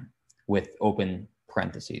datFiltTime with open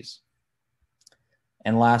parentheses.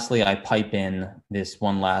 And lastly, I pipe in this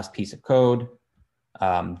one last piece of code,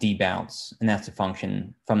 debounce, and that's a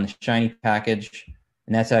function from the Shiny package.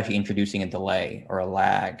 And that's actually introducing a delay or a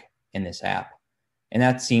lag in this app. And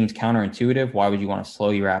that seems counterintuitive. Why would you want to slow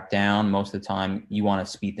your app down? Most of the time, you want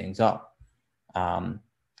to speed things up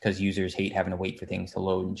because users hate having to wait for things to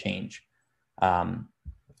load and change.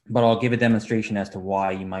 But I'll give a demonstration as to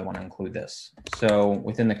why you might want to include this. So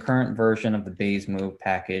within the current version of the BaseMove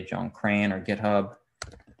package on CRAN or GitHub,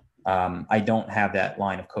 I don't have that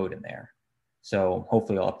line of code in there. So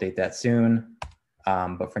hopefully I'll update that soon.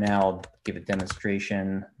 But for now, I'll give a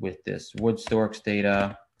demonstration with this Woodstorks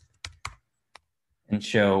data and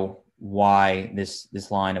show why this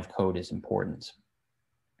line of code is important.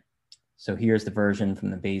 So here's the version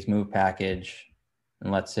from the BaseMove package.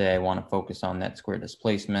 And let's say I want to focus on net square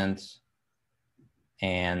displacement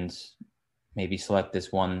and maybe select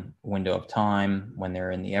this one window of time when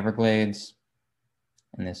they're in the Everglades.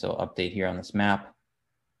 And this will update here on this map.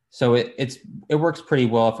 So it works pretty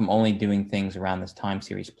well if I'm only doing things around this time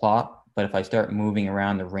series plot. But if I start moving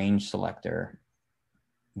around the range selector,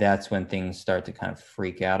 that's when things start to kind of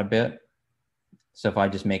freak out a bit. So if I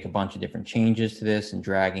just make a bunch of different changes to this and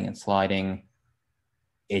dragging and sliding,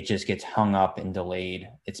 it just gets hung up and delayed.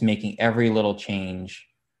 It's making every little change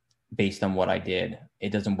based on what I did.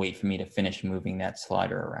 It doesn't wait for me to finish moving that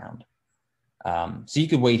slider around. So you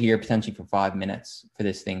could wait here potentially for 5 minutes for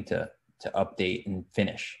this thing to update and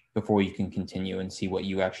finish before you can continue and see what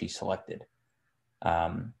you actually selected.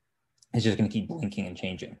 It's just going to keep blinking and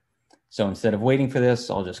changing. So instead of waiting for this,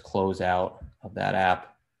 I'll just close out of that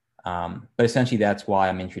app But essentially that's why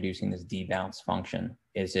I'm introducing this debounce function,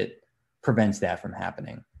 is it prevents that from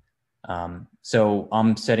happening. So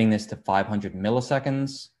I'm setting this to 500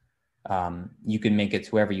 milliseconds. You can make it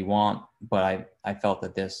to wherever you want, but I felt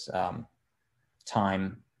that this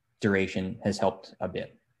time duration has helped a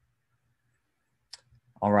bit.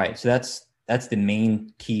 All right, so that's the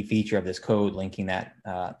main key feature of this code, linking that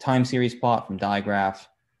time series plot from digraph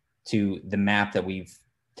to the map that we've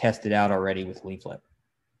tested out already with Leaflet.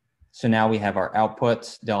 So now we have our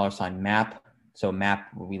output $map. So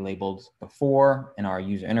map will be labeled before in our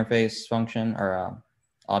user interface function or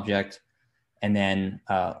object. And then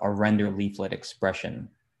our render leaflet expression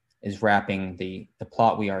is wrapping the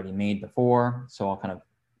plot we already made before. So I'll kind of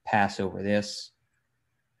pass over this.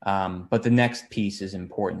 But the next piece is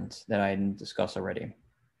important that I didn't discuss already.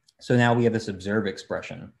 So now we have this observe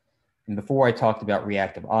expression. And before I talked about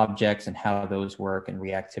reactive objects and how those work and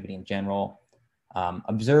reactivity in general,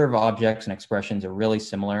 observe objects and expressions are really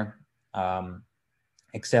similar,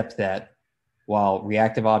 except that while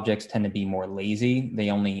reactive objects tend to be more lazy, they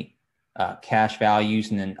only cache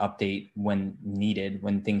values and then update when needed,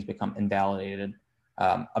 when things become invalidated.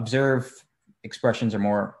 Observe expressions are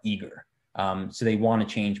more eager. So they want to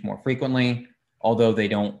change more frequently, although they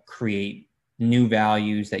don't create new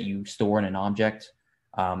values that you store in an object.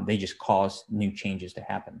 They just cause new changes to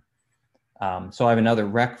happen. So I have another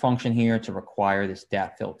rec function here to require this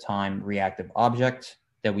dat_fill_time reactive object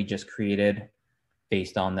that we just created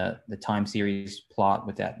based on the time series plot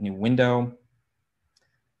with that new window.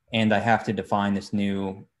 And I have to define this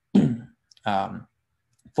new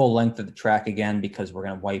full length of the track again, because we're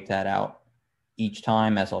going to wipe that out each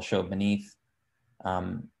time, as I'll show beneath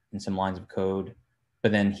in some lines of code.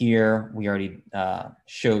 But then here we already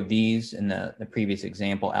showed these in the previous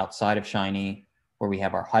example outside of Shiny, where we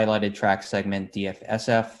have our highlighted track segment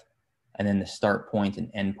DFSF, and then the start point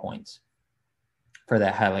and end points for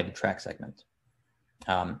that highlighted track segment.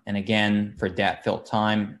 And again, for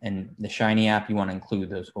dat_fill_time and the Shiny app, you want to include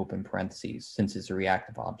those open parentheses since it's a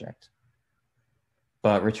reactive object.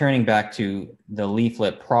 But returning back to the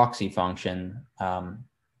leaflet proxy function,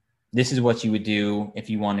 this is what you would do if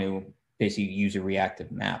you want to basically use a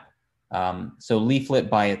reactive map. So leaflet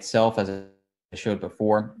by itself, as I showed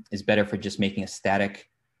before, is better for just making a static,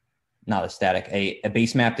 not a static, a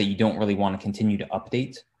base map that you don't really want to continue to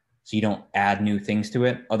update. So you don't add new things to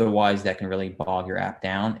it. Otherwise, that can really bog your app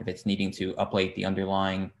down if it's needing to update the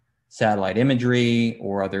underlying satellite imagery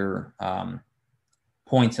or other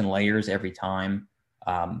points and layers every time.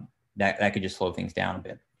 That could just slow things down a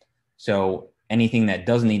bit. So anything that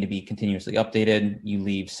doesn't need to be continuously updated, you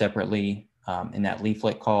leave separately in that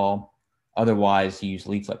leaflet call. Otherwise, you use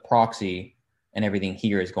leaflet proxy, and everything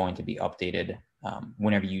here is going to be updated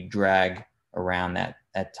whenever you drag around that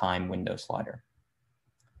time window slider.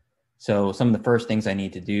 So some of the first things I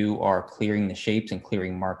need to do are clearing the shapes and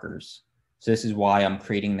clearing markers. So this is why I'm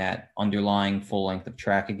creating that underlying full length of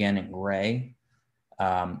track again in gray,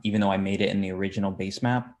 even though I made it in the original base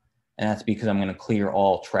map. And that's because I'm going to clear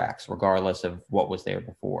all tracks regardless of what was there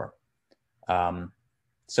before.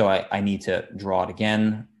 So I need to draw it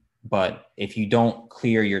again. But if you don't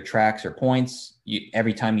clear your tracks or points,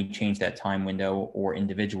 every time you change that time window or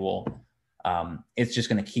individual, it's just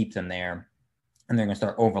going to keep them there. And they're going to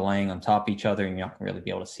start overlaying on top of each other, and you're not going to really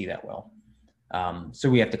be able to see that well. So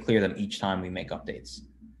we have to clear them each time we make updates.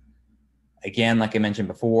 Again, like I mentioned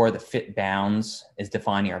before, the fit bounds is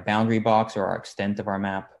defining our boundary box or our extent of our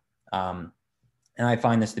map. And I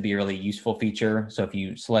find this to be a really useful feature. So if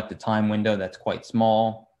you select a time window that's quite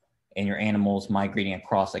small and your animal's migrating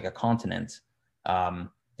across like a continent,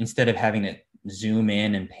 instead of having to zoom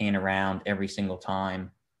in and pan around every single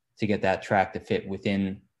time to get that track to fit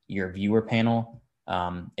within your viewer panel,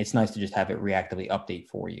 it's nice to just have it reactively update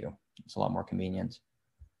for you. It's a lot more convenient.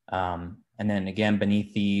 And then again,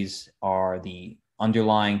 beneath these are the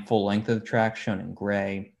underlying full length of the track shown in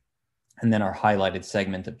gray, and then our highlighted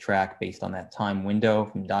segment of track based on that time window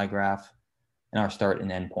from digraph, and our start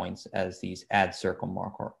and end points as these add circle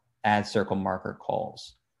marker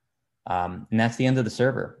calls. And that's the end of the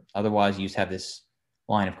server. Otherwise, you just have this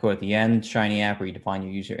line of code at the end, Shiny app, where you define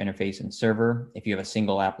your user interface and server if you have a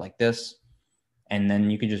single app like this, and then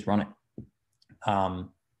you can just run it.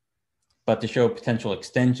 But to show potential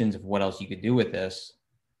extensions of what else you could do with this,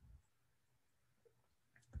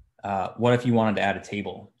 what if you wanted to add a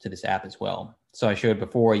table to this app as well? So I showed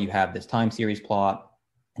before you have this time series plot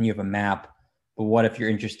and you have a map, but what if you're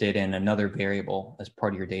interested in another variable as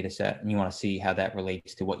part of your data set and you want to see how that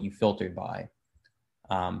relates to what you filtered by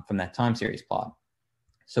from that time series plot?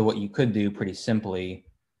 So what you could do pretty simply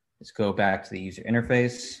is go back to the user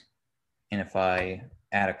interface. And if I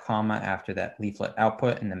add a comma after that leaflet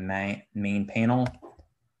output in the main panel.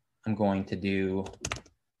 I'm going to do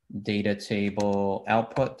data table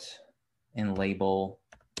output and label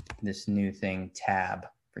this new thing tab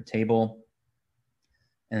for table.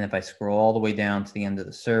 And if I scroll all the way down to the end of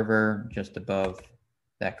the server, just above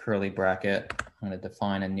that curly bracket, I'm going to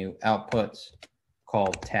define a new output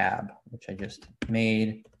called tab, which I just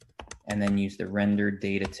made, and then use the render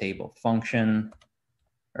data table function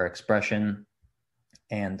or expression,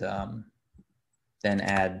 and then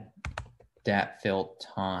add datfill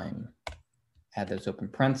time. Add those open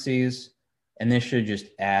parentheses, and this should just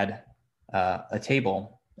add a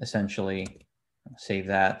table, essentially. Save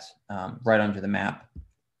that right under the map.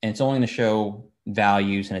 And it's only going to show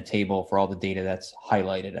values in a table for all the data that's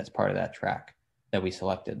highlighted as part of that track that we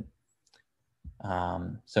selected.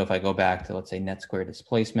 So if I go back to, let's say, net square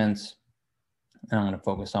displacements, and I'm going to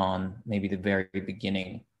focus on maybe the very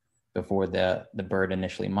beginning before the bird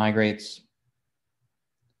initially migrates.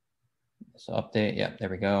 So update, yep, there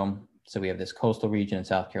we go. So we have this coastal region in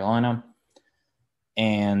South Carolina.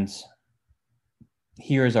 And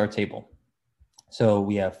here is our table. So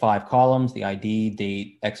we have 5 columns: the ID,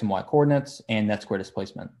 date, X and Y coordinates, and net square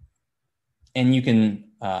displacement. And you can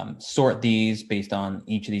sort these based on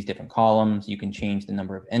each of these different columns. You can change the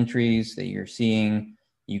number of entries that you're seeing.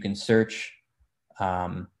 You can search.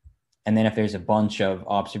 And then if there's a bunch of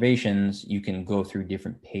observations, you can go through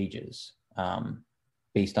different pages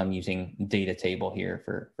based on using data table here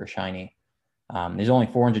for Shiny. There's only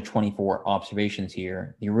 424 observations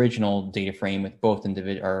here. The original data frame with both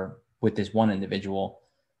with this one individual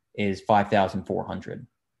is 5,400.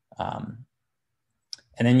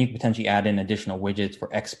 And then you can potentially add in additional widgets for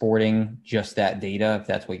exporting just that data if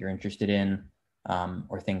that's what you're interested in,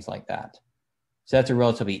 or things like that. So that's a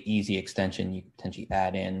relatively easy extension you can potentially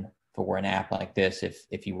add in for an app like this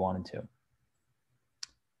if you wanted to.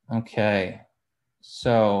 Okay,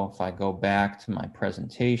 so if I go back to my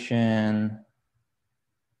presentation,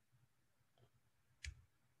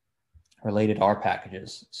 related R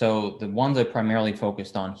packages. So the ones I primarily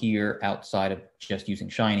focused on here outside of just using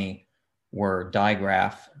Shiny were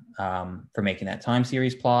digraph for making that time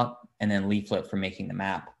series plot, and then leaflet for making the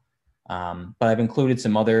map. But I've included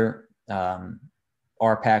some other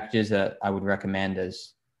R packages that I would recommend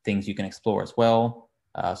as things you can explore as well.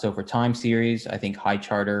 So for time series, I think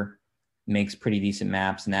HiCharter makes pretty decent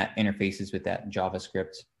maps, and that interfaces with that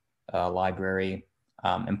JavaScript library.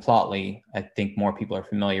 And Plotly, I think more people are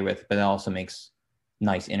familiar with, but it also makes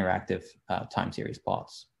nice interactive time series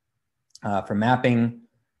plots. For mapping,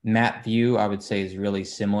 MapView, I would say, is really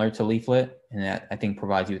similar to Leaflet, and that I think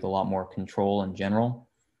provides you with a lot more control in general.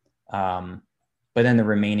 But then the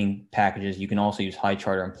remaining packages, you can also use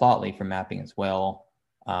HiCharter and Plotly for mapping as well,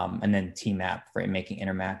 and then TMap for making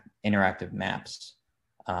interactive maps.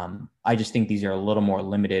 I just think these are a little more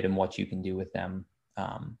limited in what you can do with them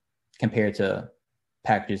compared to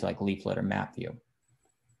packages like Leaflet or MapView.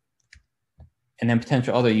 And then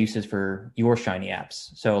potential other uses for your Shiny apps.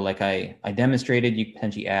 So like I demonstrated, you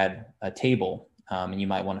potentially add a table, and you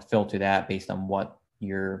might want to filter that based on what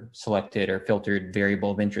your selected or filtered variable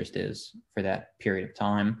of interest is for that period of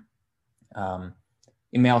time.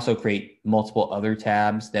 You may also create multiple other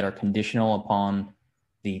tabs that are conditional upon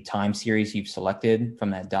the time series you've selected from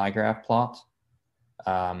that digraph plot.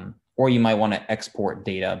 Or you might want to export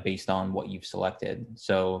data based on what you've selected.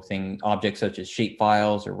 So objects such as shape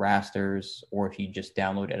files or rasters, or if you just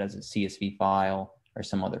download it as a CSV file or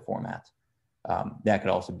some other format, that could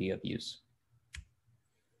also be of use.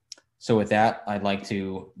 So with that, I'd like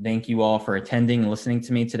to thank you all for attending and listening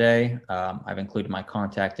to me today. I've included my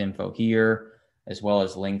contact info here, as well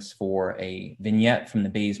as links for a vignette from the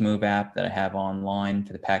BaseMove app that I have online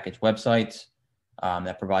for the package website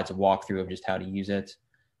that provides a walkthrough of just how to use it.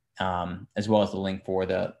 As well as the link for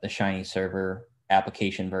the Shiny server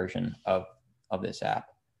application version of this app.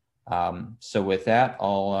 So with that,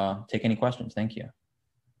 I'll take any questions. Thank you.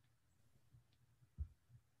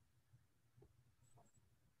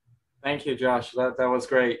 Thank you, Josh. That was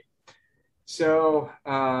great. So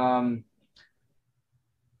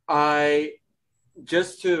I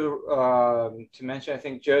just to mention, I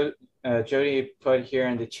think Jody put here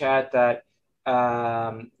in the chat that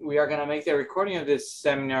we are going to make the recording of this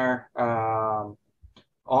seminar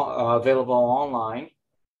available online,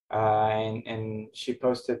 and she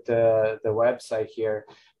posted the website here.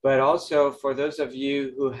 But also for those of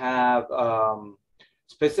you who have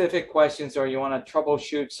specific questions or you want to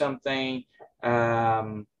troubleshoot something,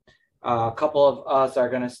 a couple of us are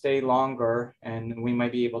going to stay longer, and we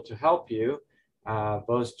might be able to help you.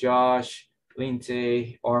 Both Josh,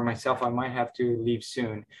 Lindsay, or myself, I might have to leave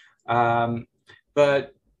soon.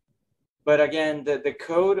 but again, the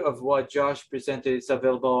code of what Josh presented is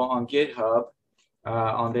available on GitHub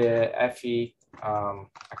on the FE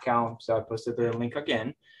account. So I posted the link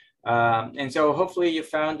again. And so hopefully you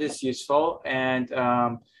found this useful. And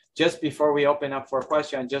just before we open up for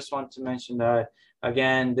questions, I just want to mention that,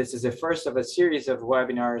 again, this is the first of a series of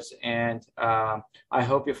webinars, and I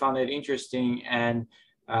hope you found it interesting, and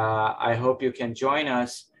I hope you can join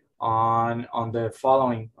us on the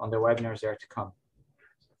webinars that are to come.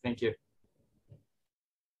 Thank you.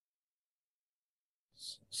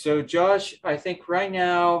 So Josh, I think right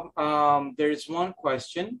now there's one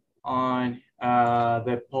question on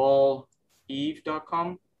the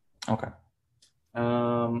pauleve.com. Okay.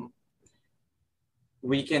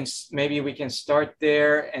 Maybe we can start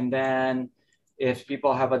there, and then if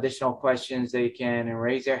people have additional questions, they can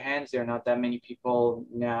raise their hands. There are not that many people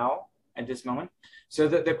now at this moment. So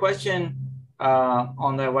the question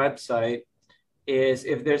on the website is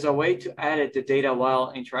if there's a way to edit the data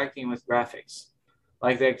while interacting with graphics.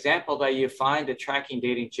 Like the example that you find the tracking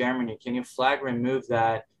data in Germany, can you flag remove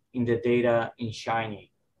that in the data in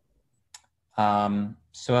Shiny?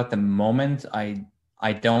 So at the moment, I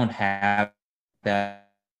don't have that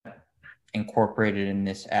incorporated in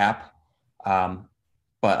this app,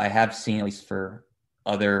 but I have seen, at least for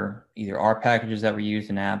other either R packages that were used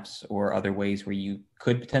in apps or other ways where you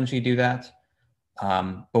could potentially do that.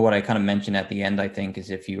 But what I kind of mentioned at the end, I think, is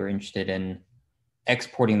if you are interested in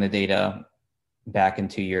exporting the data back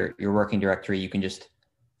into your working directory, you can just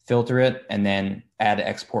filter it and then add an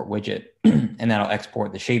export widget, and that'll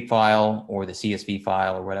export the shapefile or the CSV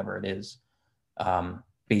file or whatever it is,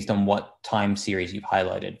 based on what time series you've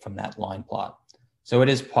highlighted from that line plot. So it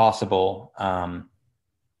is possible,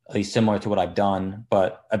 at least similar to what I've done,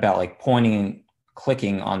 but about like pointing and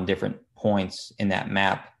clicking on different points in that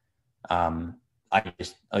map, I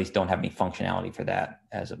just at least don't have any functionality for that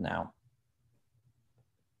as of now.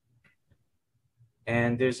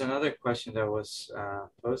 And there's another question that was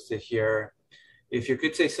posted here. If you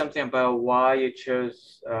could say something about why you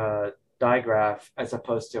chose digraph as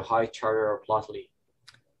opposed to HighCharter or Plotly.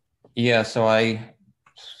 Yeah, so I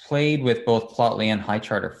played with both Plotly and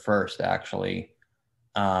HighCharter first, actually.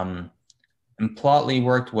 And Plotly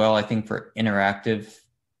worked well, I think, for interactive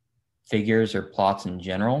figures or plots in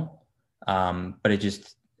general. But it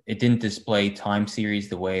didn't display time series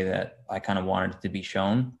the way that I kind of wanted it to be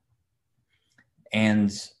shown.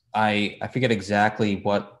 And I forget exactly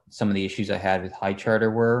what some of the issues I had with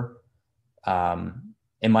HighCharter were.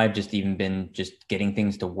 It might have just even been just getting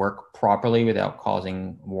things to work properly without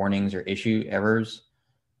causing warnings or issue errors.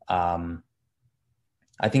 I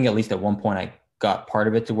think at least at one point I got part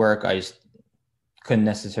of it to work. I just couldn't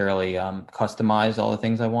necessarily customize all the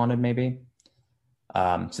things I wanted, maybe.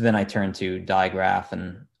 So then I turned to digraph,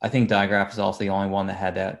 and I think digraph is also the only one that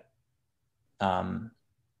had that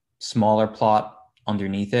smaller plot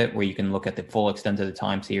underneath it where you can look at the full extent of the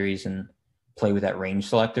time series and play with that range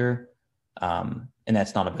selector. And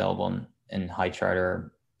that's not available in HighCharter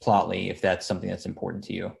or Plotly if that's something that's important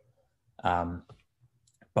to you.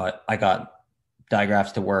 But I got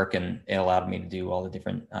digraphs to work, and it allowed me to do all the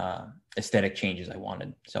different aesthetic changes I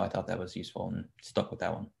wanted. So I thought that was useful and stuck with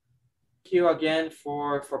that one. Thank you again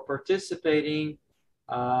for participating.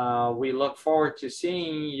 We look forward to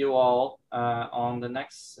seeing you all on the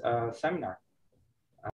next seminar.